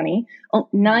 Alpine County,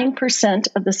 9%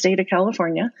 of the state of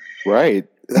California. Right.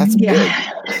 That's big.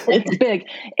 It's big.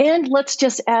 And let's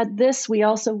just add this. We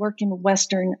also work in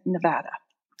Western Nevada.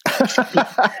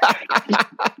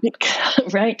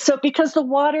 Right. So because the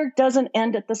water doesn't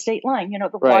end at the state line,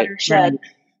 the watershed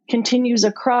continues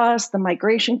across, the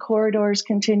migration corridors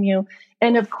continue.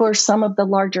 And of course, some of the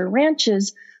larger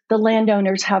ranches, the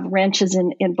landowners have ranches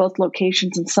in both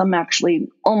locations, and some actually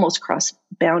almost cross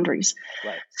boundaries.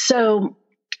 Right.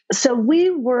 So we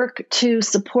work to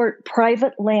support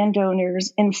private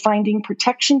landowners in finding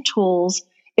protection tools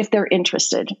if they're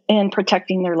interested in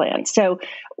protecting their land. So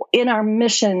in our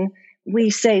mission, we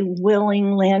say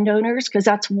willing landowners, because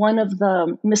that's one of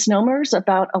the misnomers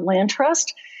about a land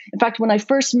trust. In fact, when I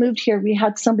first moved here, we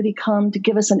had somebody come to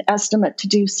give us an estimate to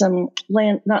do some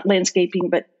not landscaping,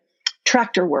 but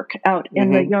tractor work out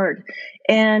in the yard.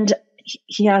 And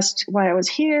he asked why I was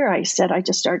here. I said, I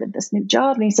just started this new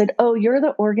job. And he said, oh, you're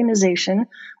the organization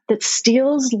that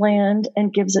steals land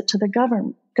and gives it to the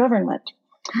government.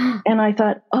 And I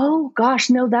thought, oh gosh,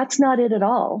 no, that's not it at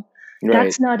all. Right.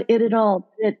 That's not it at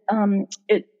all.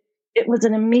 It was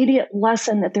an immediate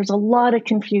lesson that there's a lot of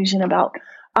confusion about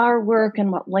our work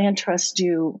and what land trusts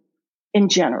do in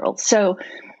general. So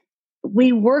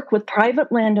we work with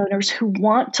private landowners who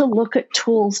want to look at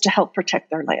tools to help protect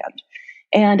their land.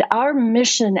 And our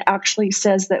mission actually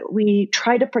says that we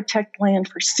try to protect land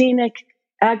for scenic,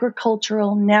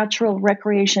 agricultural, natural,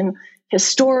 recreation,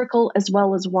 historical, as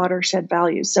well as watershed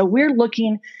values. So we're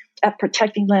looking at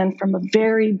protecting land from a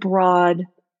very broad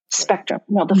spectrum.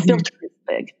 The filter is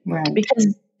big, right?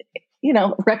 Because,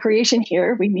 recreation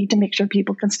here, we need to make sure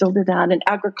people can still do that. And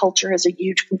agriculture is a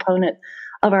huge component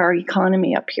of our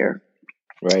economy up here.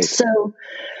 Right.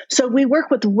 So we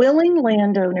work with willing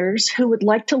landowners who would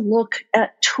like to look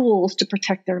at tools to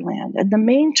protect their land. And the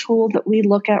main tool that we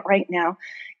look at right now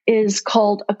is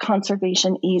called a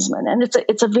conservation easement. And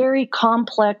it's a very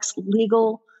complex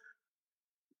legal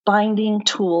binding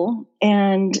tool.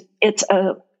 And it's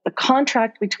a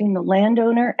contract between the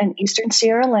landowner and Eastern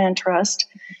Sierra Land Trust.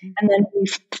 And then we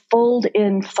fold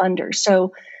in funders.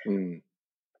 So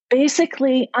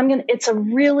basically, it's a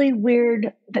really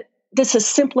weird, this is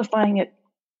simplifying it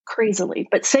crazily,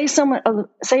 but say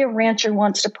a rancher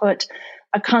wants to put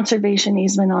a conservation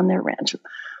easement on their ranch.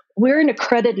 We're an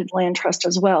accredited land trust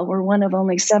as well. We're one of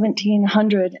only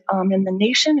 1,700 in the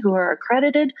nation who are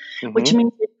accredited, which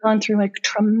means we've gone through a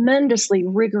tremendously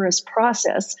rigorous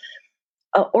process,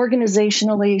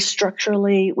 organizationally,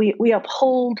 structurally. We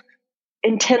uphold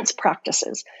intense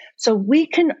practices. So we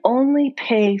can only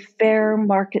pay fair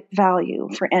market value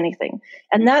for anything.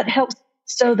 And that helps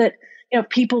so that,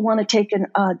 people want to take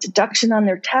a deduction on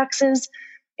their taxes.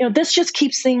 This just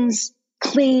keeps things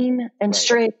clean and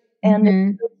straight and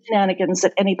the shenanigans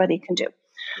that anybody can do.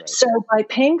 Right. So by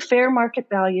paying fair market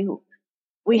value,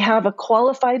 we have a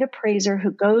qualified appraiser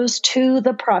who goes to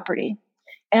the property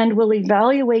and will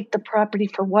evaluate the property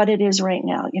for what it is right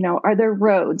now. Are there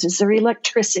roads? Is there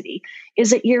electricity?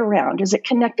 Is it year round? Is it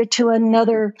connected to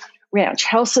another ranch?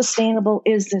 How sustainable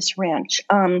is this ranch?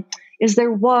 Is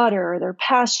there water? Are there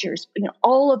pastures?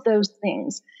 All of those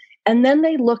things. And then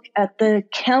they look at the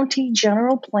county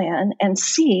general plan and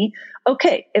see,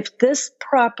 okay, if this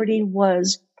property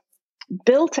was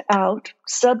built out,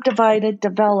 subdivided,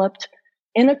 developed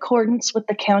in accordance with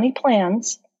the county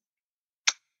plans,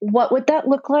 what would that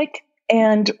look like?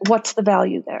 And what's the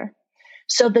value there?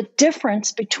 So the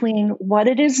difference between what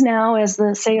it is now as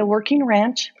a working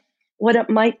ranch, what it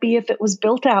might be if it was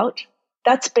built out,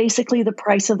 that's basically the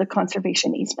price of the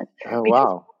conservation easement. Oh,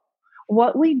 wow.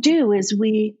 What we do is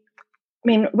we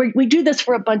do this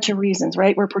for a bunch of reasons,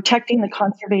 right? We're protecting the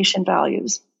conservation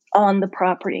values on the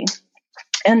property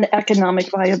and the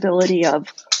economic viability of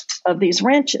these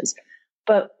ranches.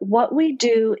 But what we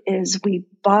do is we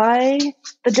buy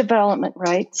the development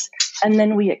rights and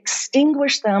then we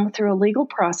extinguish them through a legal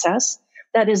process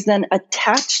that is then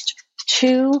attached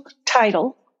to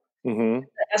title, the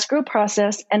escrow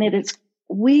process, and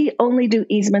we only do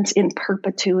easements in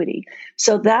perpetuity.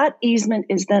 So that easement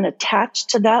is then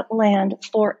attached to that land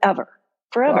forever.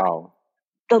 Wow.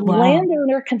 The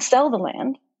landowner can sell the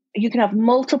land. You can have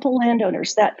multiple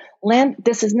landowners.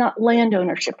 This is not land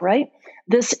ownership, right?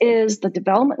 This is the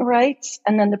development rights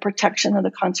and then the protection of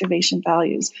the conservation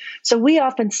values. So we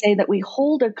often say that we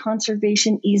hold a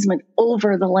conservation easement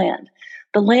over the land.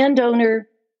 The landowner,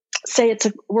 say it's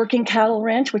a working cattle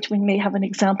ranch, which we may have an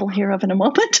example here of in a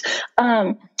moment.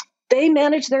 They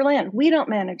manage their land. We don't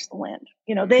manage the land.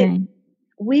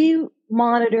 We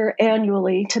monitor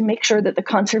annually to make sure that the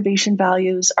conservation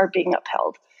values are being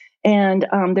upheld. And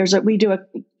we do a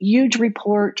huge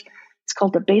report. It's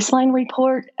called the baseline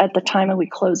report at the time we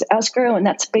close escrow. And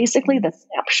that's basically the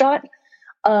snapshot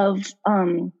of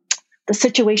the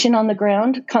situation on the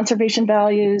ground, conservation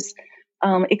values,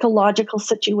 ecological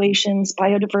situations,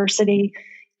 biodiversity.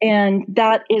 And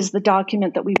that is the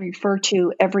document that we refer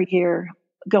to every year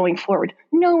going forward,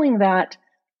 knowing that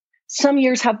some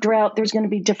years have drought, there's going to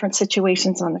be different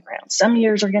situations on the ground. Some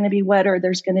years are going to be wetter,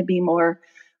 there's going to be more,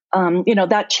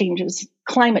 that changes.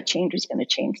 Climate change is going to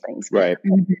change things. Right.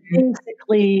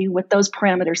 Basically, with those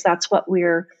parameters,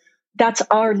 that's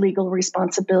our legal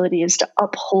responsibility, is to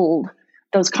uphold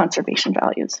those conservation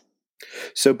values.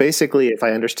 So basically, if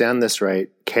I understand this right,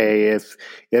 Kay, if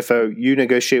you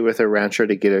negotiate with a rancher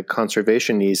to get a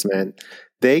conservation easement,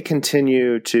 they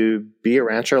continue to be a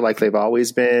rancher like they've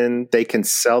always been. They can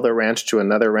sell their ranch to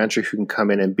another rancher who can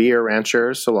come in and be a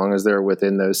rancher so long as they're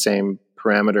within those same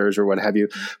parameters or what have you.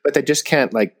 But they just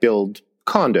can't like build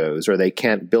condos, or they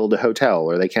can't build a hotel,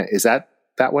 or they can't. Is that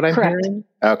what I'm Correct. hearing?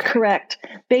 Okay. Correct.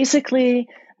 Basically,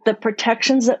 the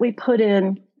protections that we put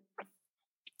in,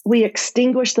 we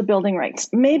extinguish the building rights.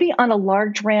 Maybe on a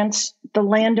large ranch, the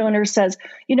landowner says,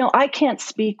 I can't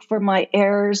speak for my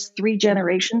heirs 3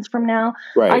 generations from now.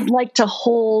 Right. I'd like to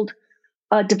hold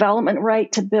a development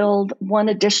right to build one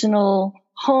additional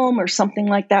home or something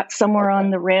like that somewhere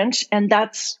on the ranch. And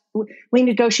we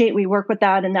negotiate, we work with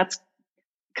that, and that's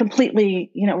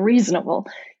completely, reasonable.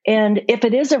 And if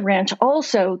it is a ranch,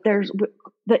 also there's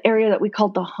the area that we call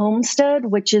the homestead,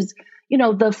 which is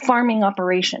the farming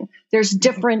operation. There's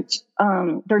different,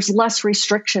 there's less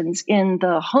restrictions in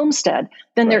the homestead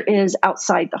than there is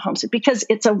outside the homestead, because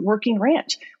it's a working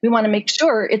ranch. We want to make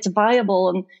sure it's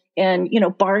viable,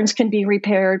 and barns can be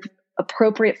repaired,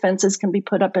 appropriate fences can be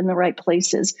put up in the right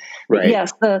places. Right. But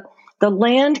yes, the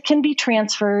land can be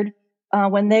transferred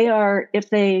if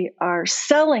they are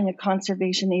selling a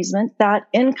conservation easement. That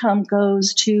income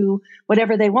goes to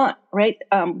whatever they want, right?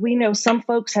 We know some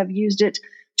folks have used it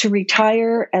to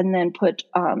retire and then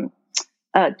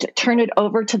turn it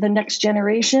over to the next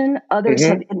generation. Others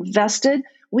have invested.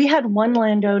 We had one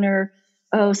landowner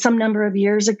some number of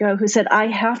years ago who said, I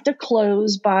have to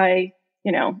close by,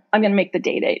 I'm going to make the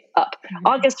date up,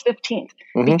 August 15th,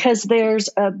 because there's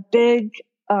a big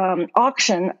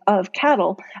auction of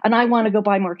cattle and I want to go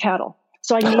buy more cattle.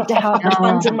 So I need to have the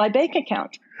funds in my bank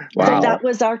account. Wow. So that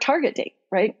was our target date,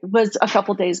 right? It was a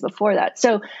couple days before that.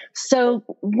 So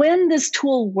when this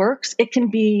tool works, it can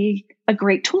be a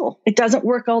great tool. It doesn't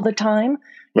work all the time.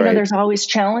 There's always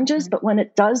challenges, but when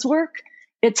it does work,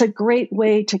 it's a great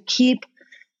way to keep,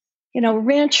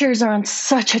 ranchers are on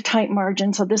such a tight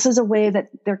margin. So this is a way that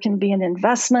there can be an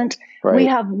investment. Right. We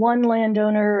have one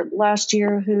landowner last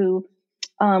year who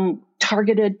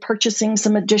targeted purchasing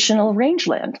some additional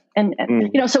rangeland. And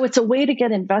so it's a way to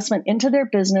get investment into their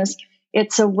business.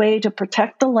 It's a way to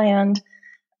protect the land.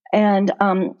 And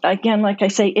again, like I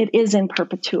say, it is in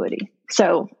perpetuity.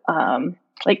 So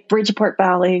like Bridgeport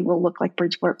Valley will look like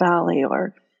Bridgeport Valley,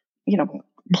 or,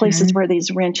 places where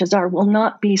these ranches are will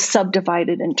not be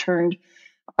subdivided and turned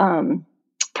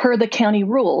per the county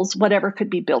rules, whatever could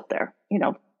be built there.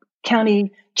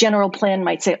 County general plan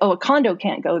might say, a condo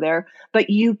can't go there,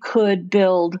 but you could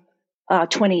build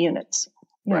 20 units,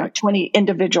 20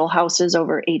 individual houses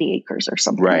over 80 acres or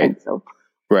something. Right. So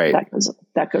right.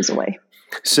 That goes away.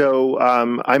 So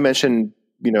I mentioned,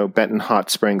 Benton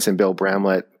Hot Springs and Bill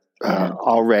Bramlett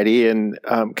already. And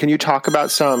can you talk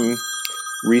about some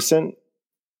recent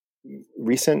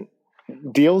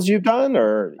deals you've done,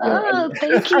 or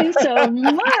thank you so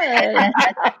much.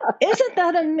 Isn't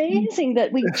that amazing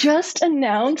that we just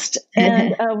announced,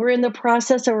 and we're in the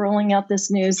process of rolling out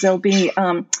this news. There'll be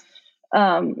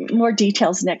more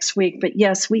details next week, but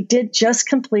yes, we did just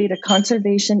complete a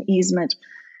conservation easement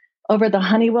over the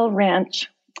Honeywell Ranch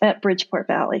at Bridgeport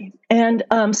Valley. And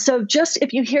so just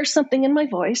if you hear something in my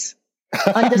voice,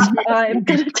 I'm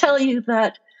going to tell you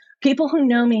that people who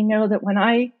know me know that when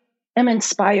I am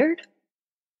inspired,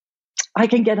 I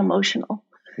can get emotional.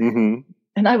 And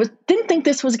I didn't think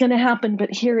this was going to happen,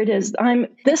 but here it is.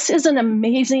 This is an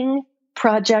amazing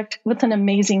project with an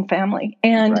amazing family.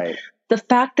 And the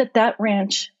fact that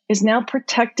ranch is now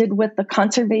protected with the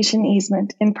conservation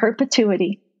easement in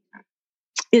perpetuity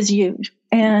is huge.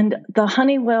 And the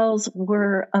Honeywells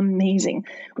were amazing.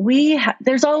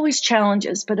 There's always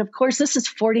challenges, but of course, this is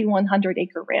 4,100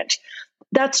 acre ranch.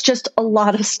 That's just a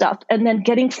lot of stuff. And then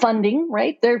getting funding,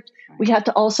 right? We had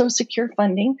to also secure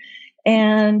funding.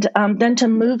 And then to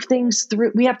move things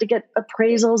through, we have to get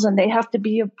appraisals and they have to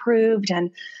be approved.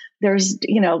 And there's,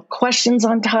 questions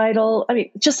on title. I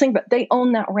mean, just think about, they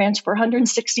own that ranch for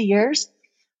 160 years.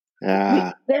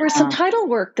 There was some title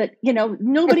work that,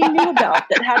 nobody knew about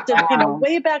that had to,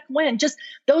 way back when. Just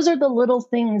those are the little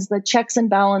things, the checks and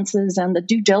balances and the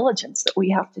due diligence that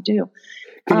we have to do.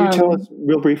 Can you tell us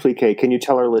real briefly, Kay, can you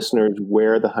tell our listeners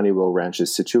where the Honeywell Ranch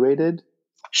is situated?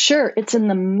 Sure. It's in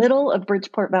the middle of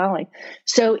Bridgeport Valley.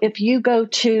 So if you go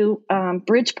to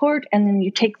Bridgeport and then you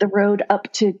take the road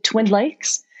up to Twin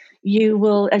Lakes, you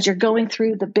will, as you're going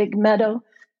through the big meadow,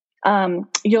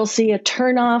 you'll see a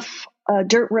turnoff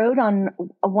dirt road on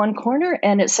one corner,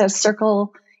 and it says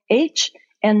Circle H,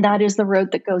 and that is the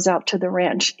road that goes out to the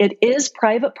ranch. It is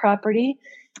private property.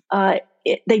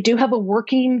 They do have a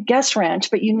working guest ranch,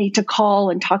 but you need to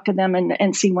call and talk to them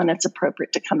and see when it's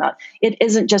appropriate to come out. It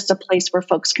isn't just a place where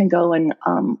folks can go and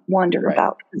wander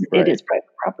about. It is private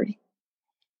property.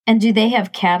 And do they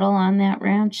have cattle on that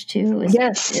ranch too?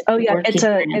 Yes. Oh yeah.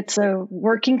 It's a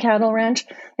working cattle ranch.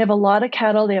 They have a lot of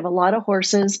cattle. They have a lot of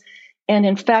horses. And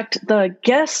in fact, the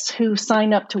guests who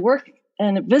sign up to work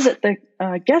and visit the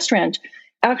guest ranch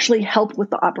actually help with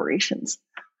the operations.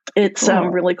 It's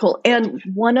really cool. And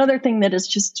one other thing that is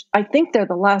just, I think they're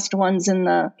the last ones in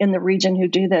the region who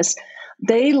do this.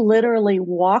 They literally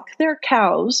walk their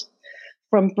cows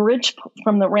from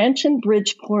the ranch in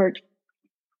Bridgeport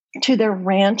to their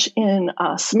ranch in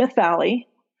Smith Valley.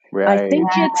 Right. I think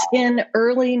it's in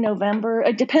early November.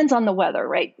 It depends on the weather,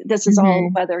 right? This is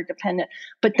all weather dependent.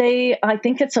 But I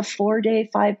think it's a 4-day,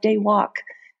 5-day walk.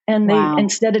 And they,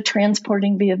 instead of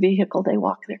transporting via vehicle, they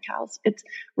walk their cows. It's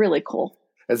really cool.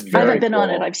 That's very I haven't been cool. on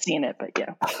it. I've seen it, but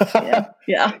yeah.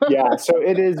 Yeah. So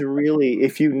it is really,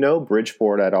 if you know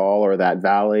Bridgeport at all or that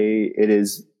valley, it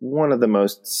is one of the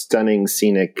most stunning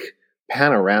scenic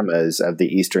panoramas of the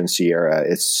Eastern Sierra.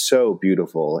 It's so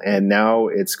beautiful. And now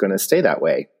it's going to stay that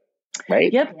way,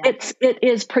 right? Yep. Yeah. It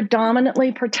is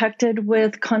predominantly protected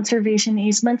with conservation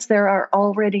easements. There are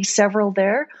already several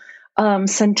there.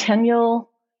 Centennial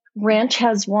Ranch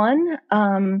has one.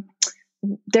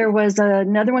 There was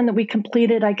another one that we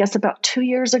completed, I guess, about 2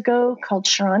 years ago called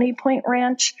Shawnee Point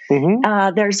Ranch.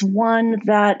 There's one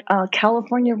that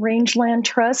California Rangeland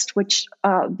Trust, which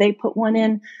they put one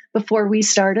in before we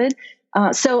started.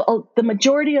 So the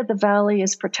majority of the valley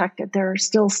is protected. There are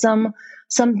still some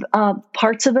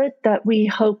parts of it that we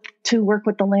hope to work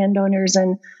with the landowners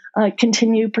and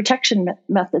continue protection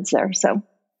methods there. So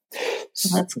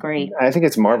that's great. I think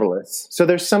it's marvelous. So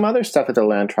there's some other stuff that the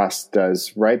Land Trust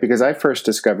does, right? Because I first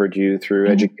discovered you through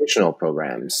educational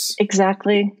programs.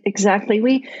 Exactly.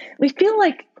 We feel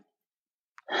like,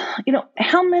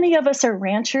 how many of us are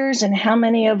ranchers and how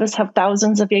many of us have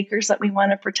thousands of acres that we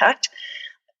want to protect?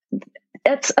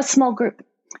 It's a small group.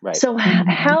 Right. So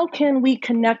how can we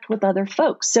connect with other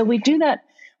folks? So we do that.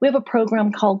 We have a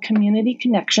program called Community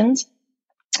Connections.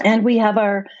 And we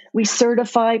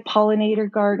certify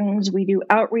pollinator gardens. We do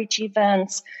outreach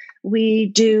events. We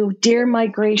do deer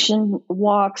migration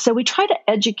walks. So we try to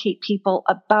educate people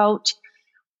about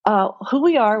who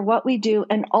we are, what we do,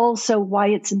 and also why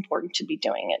it's important to be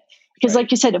doing it. Because like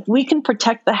you said, if we can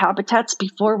protect the habitats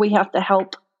before we have to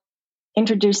help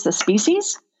introduce the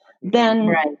species,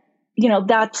 then,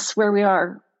 that's where we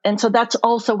are. And so that's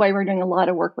also why we're doing a lot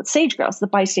of work with sage-grouse, the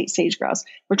bi-state sage-grouse.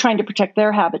 We're trying to protect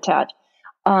their habitat.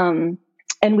 And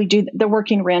we do the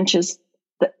working ranches.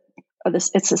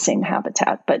 It's the same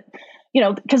habitat, but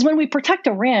because when we protect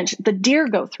a ranch, the deer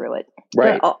go through it.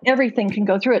 Right. Everything can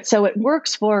go through it. So it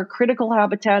works for critical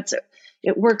habitats.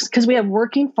 It works because we have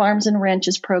working farms and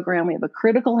ranches program. We have a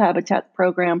critical habitat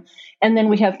program, and then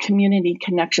we have community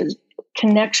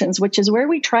connections, which is where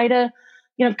we try to,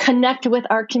 connect with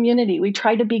our community. We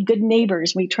try to be good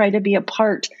neighbors. We try to be a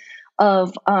part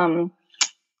of,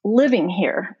 living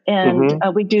here. And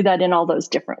we do that in all those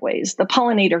different ways. The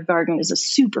pollinator garden is a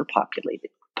super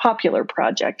popular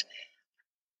project.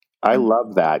 I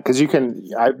love that because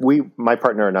my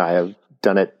partner and I have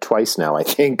done it twice now, I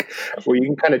think, where you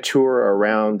can kind of tour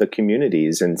around the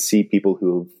communities and see people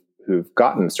who've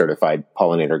gotten certified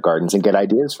pollinator gardens and get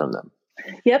ideas from them.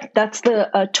 Yep. That's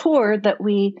the tour that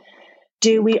we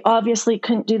do. We obviously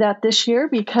couldn't do that this year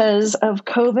because of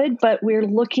COVID, but we're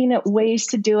looking at ways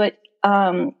to do it.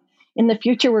 In the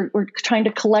future, we're trying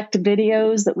to collect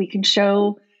videos that we can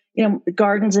show,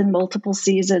 gardens in multiple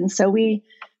seasons. So we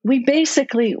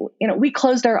basically, we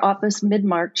closed our office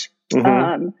mid-March.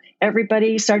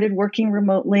 Everybody started working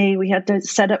remotely. We had to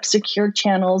set up secure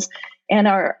channels. And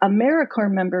our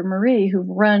AmeriCorps member, Marie, who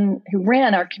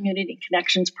ran our Community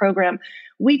Connections program,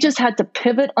 we just had to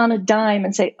pivot on a dime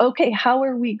and say, okay, how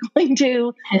are we going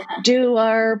to do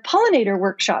our pollinator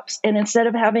workshops? And instead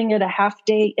of having it a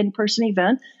half-day in-person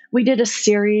event, we did a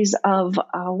series of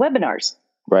webinars.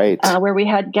 Right. Where we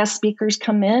had guest speakers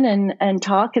come in and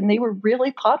talk, and they were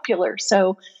really popular.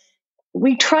 So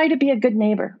we try to be a good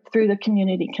neighbor through the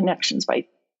Community Connections by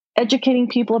educating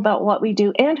people about what we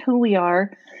do and who we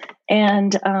are.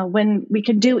 And when we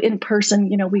can do in person,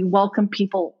 we welcome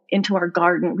people into our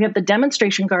garden. We have the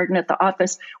demonstration garden at the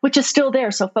office, which is still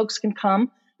there, so folks can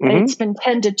come. It's been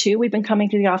tended to. We've been coming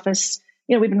to the office.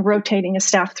 We've been rotating a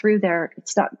staff through there.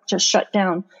 It's not just shut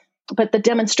down. But the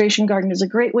demonstration garden is a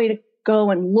great way to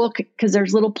go and look because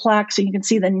there's little plaques so you can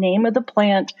see the name of the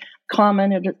plant,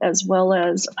 common as well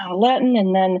as Latin,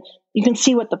 and then you can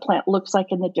see what the plant looks like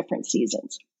in the different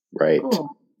seasons. Right.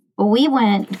 Cool.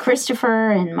 Well,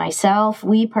 Christopher and myself,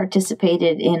 we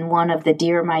participated in one of the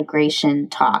deer migration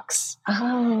talks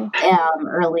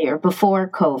earlier before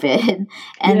COVID.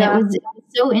 And it was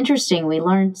so interesting. We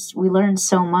learned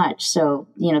so much. So,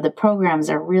 the programs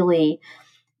are really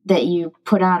that you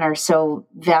put on are so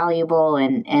valuable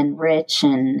and rich,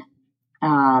 and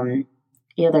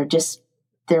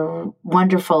they're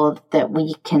wonderful that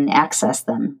we can access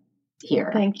them here.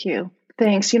 Thank you.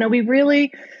 Thanks. We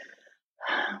really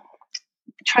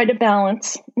try to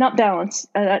not balance,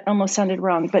 that almost sounded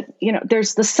wrong, but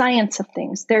there's the science of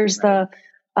things. There's the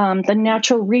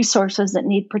natural resources that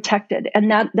need protected.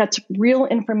 And that's real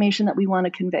information that we want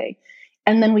to convey.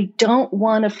 And then we don't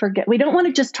want to forget, we don't want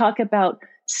to just talk about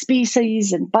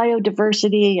species and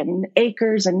biodiversity and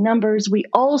acres and numbers. We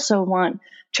also want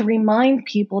to remind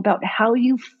people about how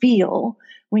you feel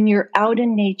when you're out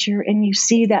in nature and you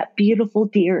see that beautiful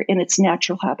deer in its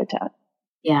natural habitat.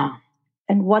 Yeah.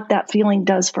 And what that feeling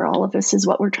does for all of us is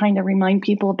what we're trying to remind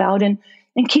people about and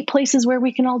keep places where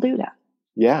we can all do that.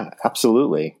 Yeah,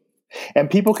 absolutely. And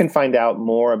people can find out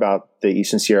more about the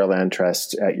Eastern Sierra Land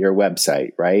Trust at your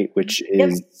website, right? Which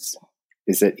is,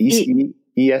 is it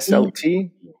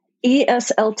ESLT?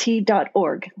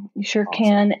 ESLT.org. You sure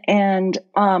can. And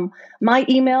my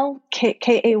email,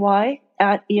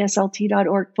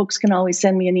 kay@ESLT.org. Folks can always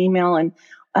send me an email, and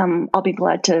I'll be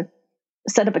glad to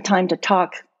set up a time to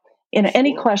talk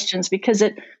any questions, because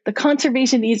the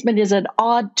conservation easement is an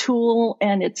odd tool,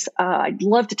 and I'd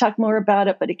love to talk more about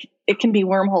it, but it can be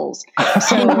wormholes.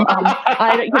 So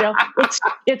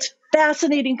it's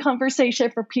fascinating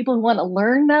conversation for people who want to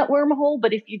learn that wormhole.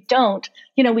 But if you don't,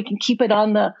 we can keep it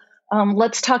on the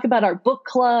let's talk about our book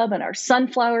club and our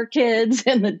sunflower kids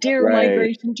and the deer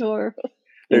migration tour.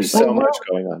 There's so much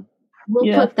going on.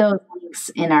 We'll put those links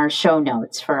in our show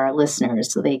notes for our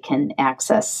listeners so they can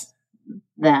access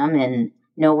them and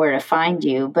know where to find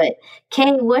you. But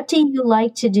Kay, what do you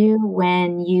like to do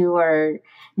when you are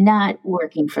not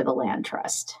working for the Land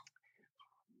Trust?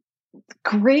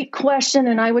 Great question.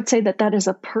 And I would say that is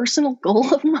a personal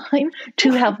goal of mine,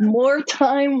 to have more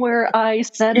time where I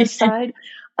set aside.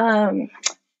 I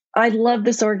love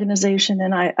this organization,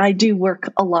 and I do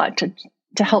work a lot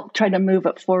to help try to move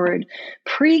it forward.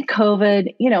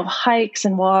 Pre-COVID, hikes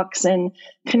and walks and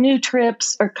canoe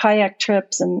trips or kayak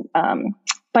trips and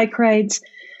bike rides.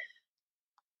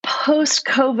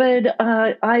 Post-COVID,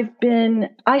 I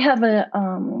have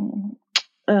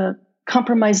a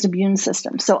compromised immune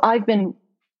system. So I've been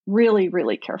really,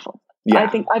 really careful. Yeah. I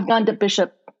think I've gone to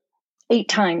Bishop 8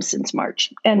 times since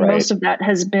March. And most of that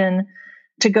has been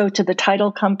to go to the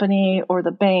title company or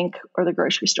the bank or the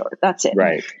grocery store. That's it.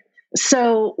 Right.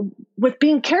 So with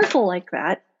being careful like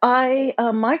that,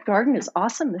 my garden is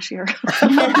awesome this year.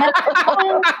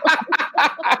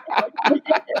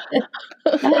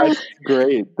 That's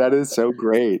great. That is so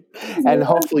great. And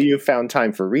hopefully you found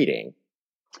time for reading.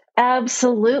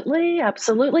 Absolutely.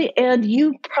 Absolutely. And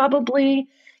you probably,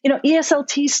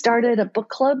 ESLT started a book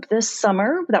club this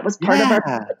summer. That was part of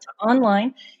our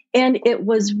online. And it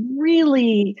was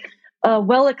really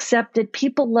well accepted.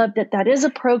 People loved it. That is a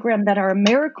program that our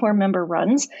AmeriCorps member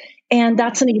runs. And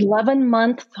that's an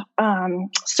 11-month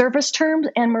service term.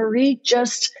 And Marie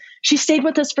she stayed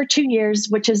with us for 2 years,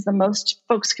 which is the most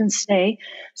folks can stay.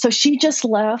 So she just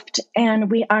left,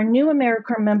 and our new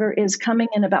AmeriCorps member is coming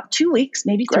in about 2 weeks,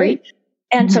 maybe 3.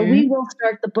 And so we will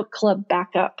start the book club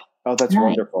back up. Oh, that's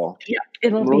wonderful. Yeah,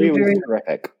 it'll Marie be very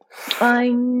terrific. I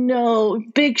know,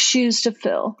 big shoes to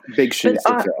fill. Big shoes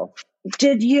to fill.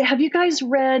 Have you guys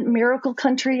read Miracle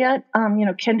Country yet?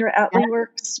 Kendra Atlee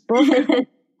Works book,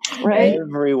 right?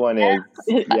 Everyone is.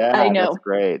 Yeah, I know. That's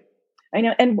great. I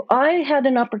know. And I had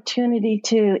an opportunity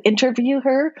to interview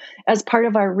her as part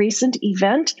of our recent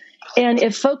event. And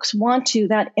if folks want to,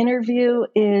 that interview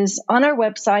is on our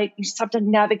website. You just have to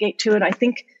navigate to it. I'm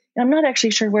not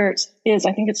actually sure where it is.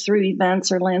 I think it's through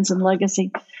events or Lands and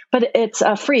Legacy, but it's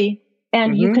free.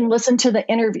 And you can listen to the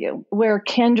interview where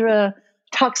Kendra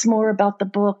talks more about the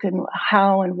book and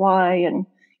how and why. And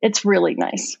it's really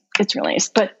nice. It's really nice.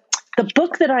 But the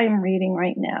book that I am reading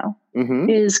right now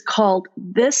is called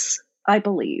This I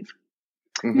Believe.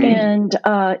 And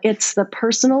it's the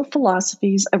personal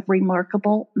philosophies of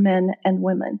remarkable men and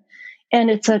women. And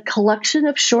it's a collection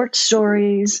of short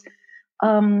stories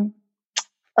of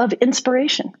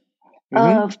inspiration,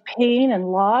 of pain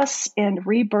and loss and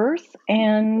rebirth,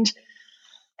 and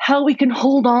how we can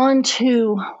hold on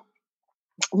to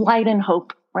light and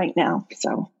hope right now.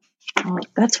 So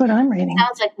that's what I'm reading.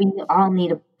 Sounds like we all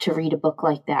need to read a book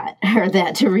like that, or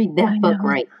to read that book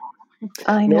right now.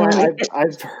 I know.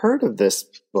 I've heard of this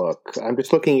book. I'm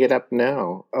just looking it up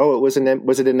now. Oh, was it an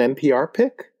NPR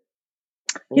pick?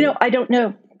 I don't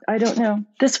know.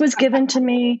 This was given to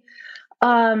me.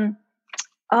 I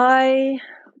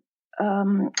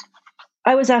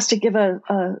was asked to give a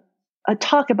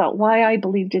talk about why I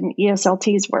believed in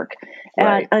ESLT's work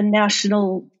at a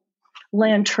National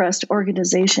Land Trust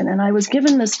organization. And I was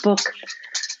given this book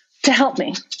to help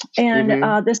me.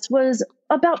 And this was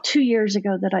about 2 years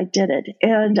ago that I did it.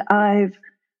 And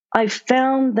I've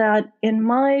found that in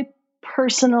my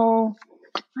personal,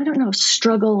 I don't know if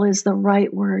struggle is the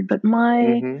right word, but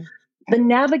the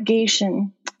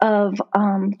navigation of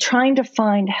trying to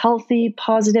find healthy,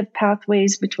 positive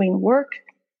pathways between work,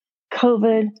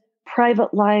 COVID,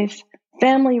 private life,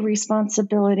 family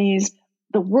responsibilities,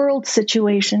 the world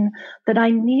situation, that I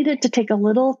needed to take a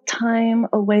little time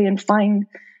away and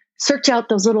search out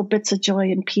those little bits of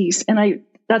joy and peace. And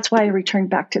that's why I returned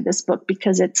back to this book,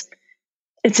 because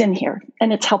it's in here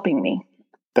and it's helping me.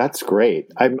 That's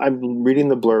great. I'm reading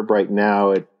the blurb right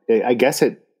now. I guess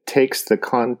it takes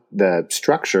the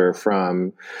structure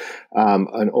from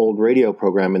an old radio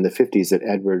program in the 50s that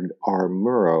Edward R.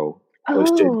 Murrow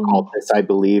hosted called This I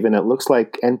Believe, and it looks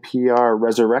like NPR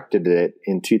resurrected it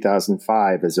in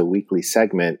 2005 as a weekly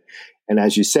segment, and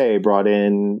as you say, brought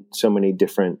in so many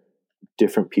different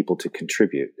people to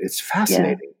contribute. It's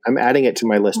fascinating. Yeah. I'm adding it to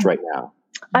my list right now.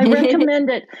 I recommend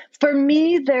it. For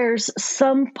me, there's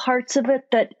some parts of it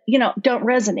that, don't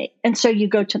resonate. And so you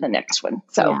go to the next one.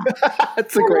 So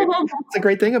That's a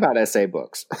great thing about essay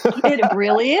books. It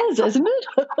really is, isn't it?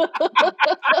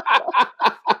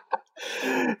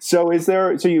 So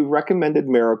you recommended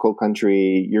Miracle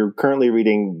Country. You're currently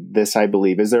reading This, I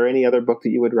Believe. Is there any other book that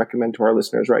you would recommend to our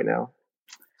listeners right now?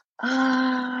 No,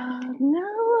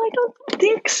 I don't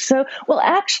think so. Well,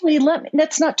 actually,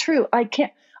 that's not true. I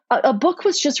can't. A book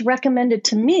was just recommended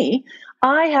to me.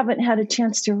 I haven't had a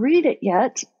chance to read it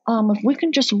yet. If we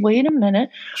can just wait a minute.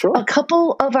 Sure. A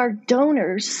couple of our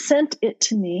donors sent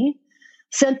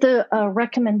the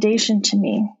recommendation to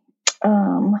me.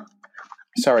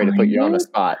 Sorry to put you on the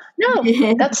spot. No,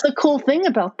 that's the cool thing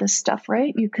about this stuff,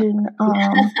 right? You can,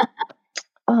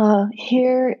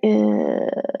 here is,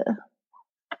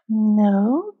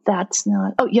 no, that's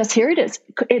not. Oh, yes, here it is.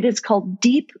 It is called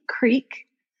Deep Creek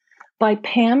by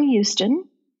Pam Houston.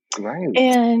 Right.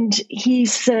 And he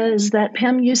says that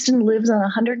Pam Houston lives on a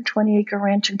 120-acre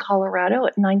ranch in Colorado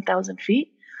at 9,000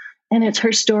 feet. And it's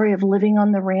her story of living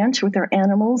on the ranch with her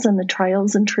animals and the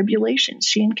trials and tribulations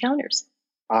she encounters.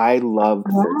 I love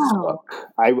this book.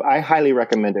 I highly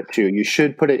recommend it too. You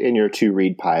should put it in your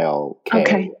to-read pile, Kay.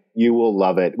 Okay. You will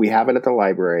love it. We have it at the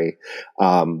library.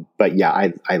 But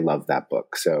yeah, I love that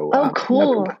book. So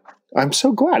cool. I'm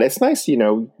so glad. It's nice,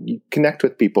 you connect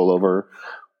with people over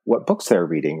what books they're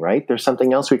reading, right? There's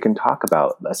something else we can talk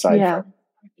about aside from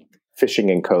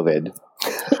fishing and COVID.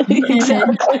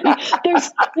 Exactly.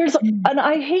 There's, and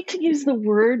I hate to use the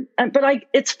word, but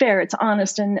it's fair, it's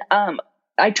honest, and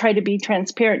I try to be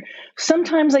transparent.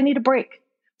 Sometimes I need a break.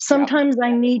 Sometimes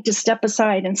I need to step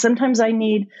aside, and sometimes I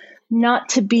need not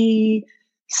to be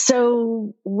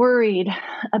so worried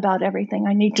about everything.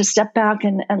 I need to step back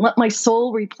and let my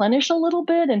soul replenish a little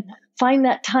bit and find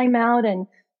that time out. And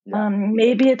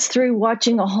maybe it's through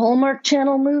watching a Hallmark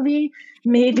Channel movie.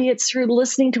 Maybe it's through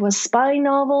listening to a spy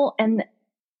novel. And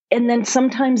then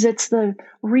sometimes it's the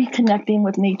reconnecting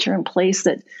with nature and place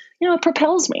that, it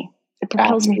propels me. It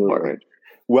propels me forward.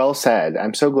 Well said.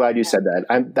 I'm so glad you said that.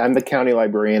 I'm the county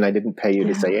librarian. I didn't pay you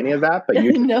to say any of that, but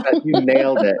you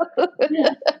nailed it.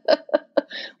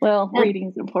 Well, reading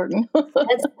is important.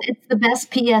 It's the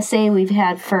best PSA we've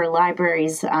had for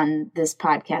libraries on this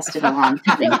podcast in a long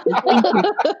time.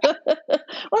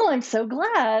 Well, I'm so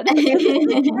glad.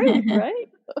 It's true, right?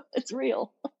 It's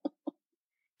real.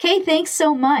 Kay, thanks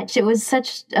so much. It was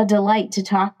such a delight to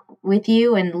talk with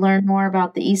you and learn more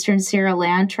about the Eastern Sierra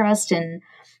Land Trust and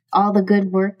all the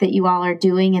good work that you all are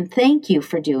doing. And thank you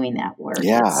for doing that work.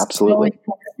 Yeah, it's absolutely. So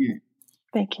important.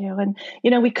 Thank you. And,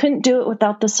 we couldn't do it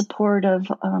without the support of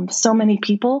so many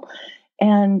people.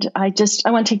 And I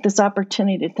want to take this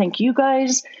opportunity to thank you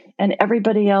guys and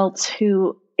everybody else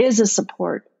who is a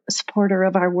supporter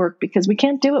of our work, because we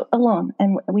can't do it alone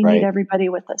and we need everybody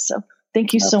with us. So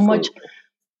thank you so much.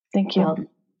 Thank you. Well,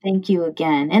 thank you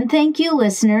again. And thank you,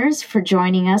 listeners, for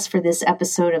joining us for this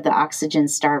episode of the Oxygen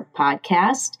Starved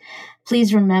podcast.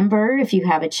 Please remember, if you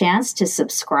have a chance, to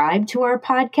subscribe to our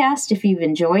podcast if you've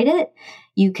enjoyed it.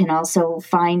 You can also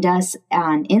find us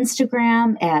on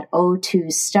Instagram at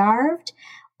O2Starved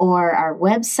or our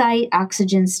website,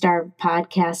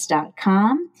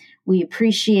 oxygenstarvedpodcast.com. We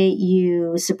appreciate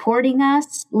you supporting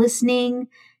us, listening,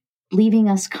 leaving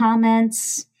us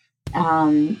comments.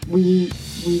 We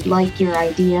like your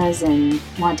ideas and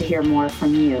want to hear more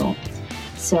from you.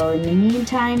 So in the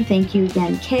meantime, thank you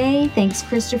again, Kay. Thanks,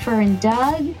 Christopher and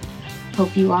Doug.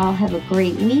 Hope you all have a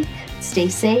great week. Stay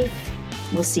safe.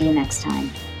 We'll see you next time.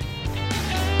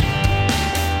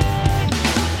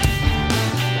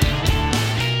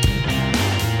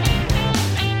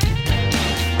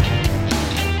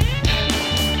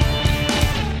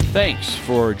 Thanks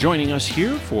for joining us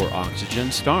here for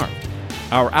Oxygen Starved.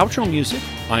 Our outro music,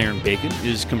 Iron Bacon,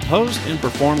 is composed and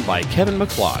performed by Kevin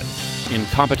MacLeod.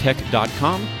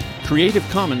 Incompetech.com, Creative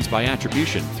Commons by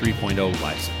Attribution 3.0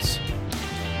 license.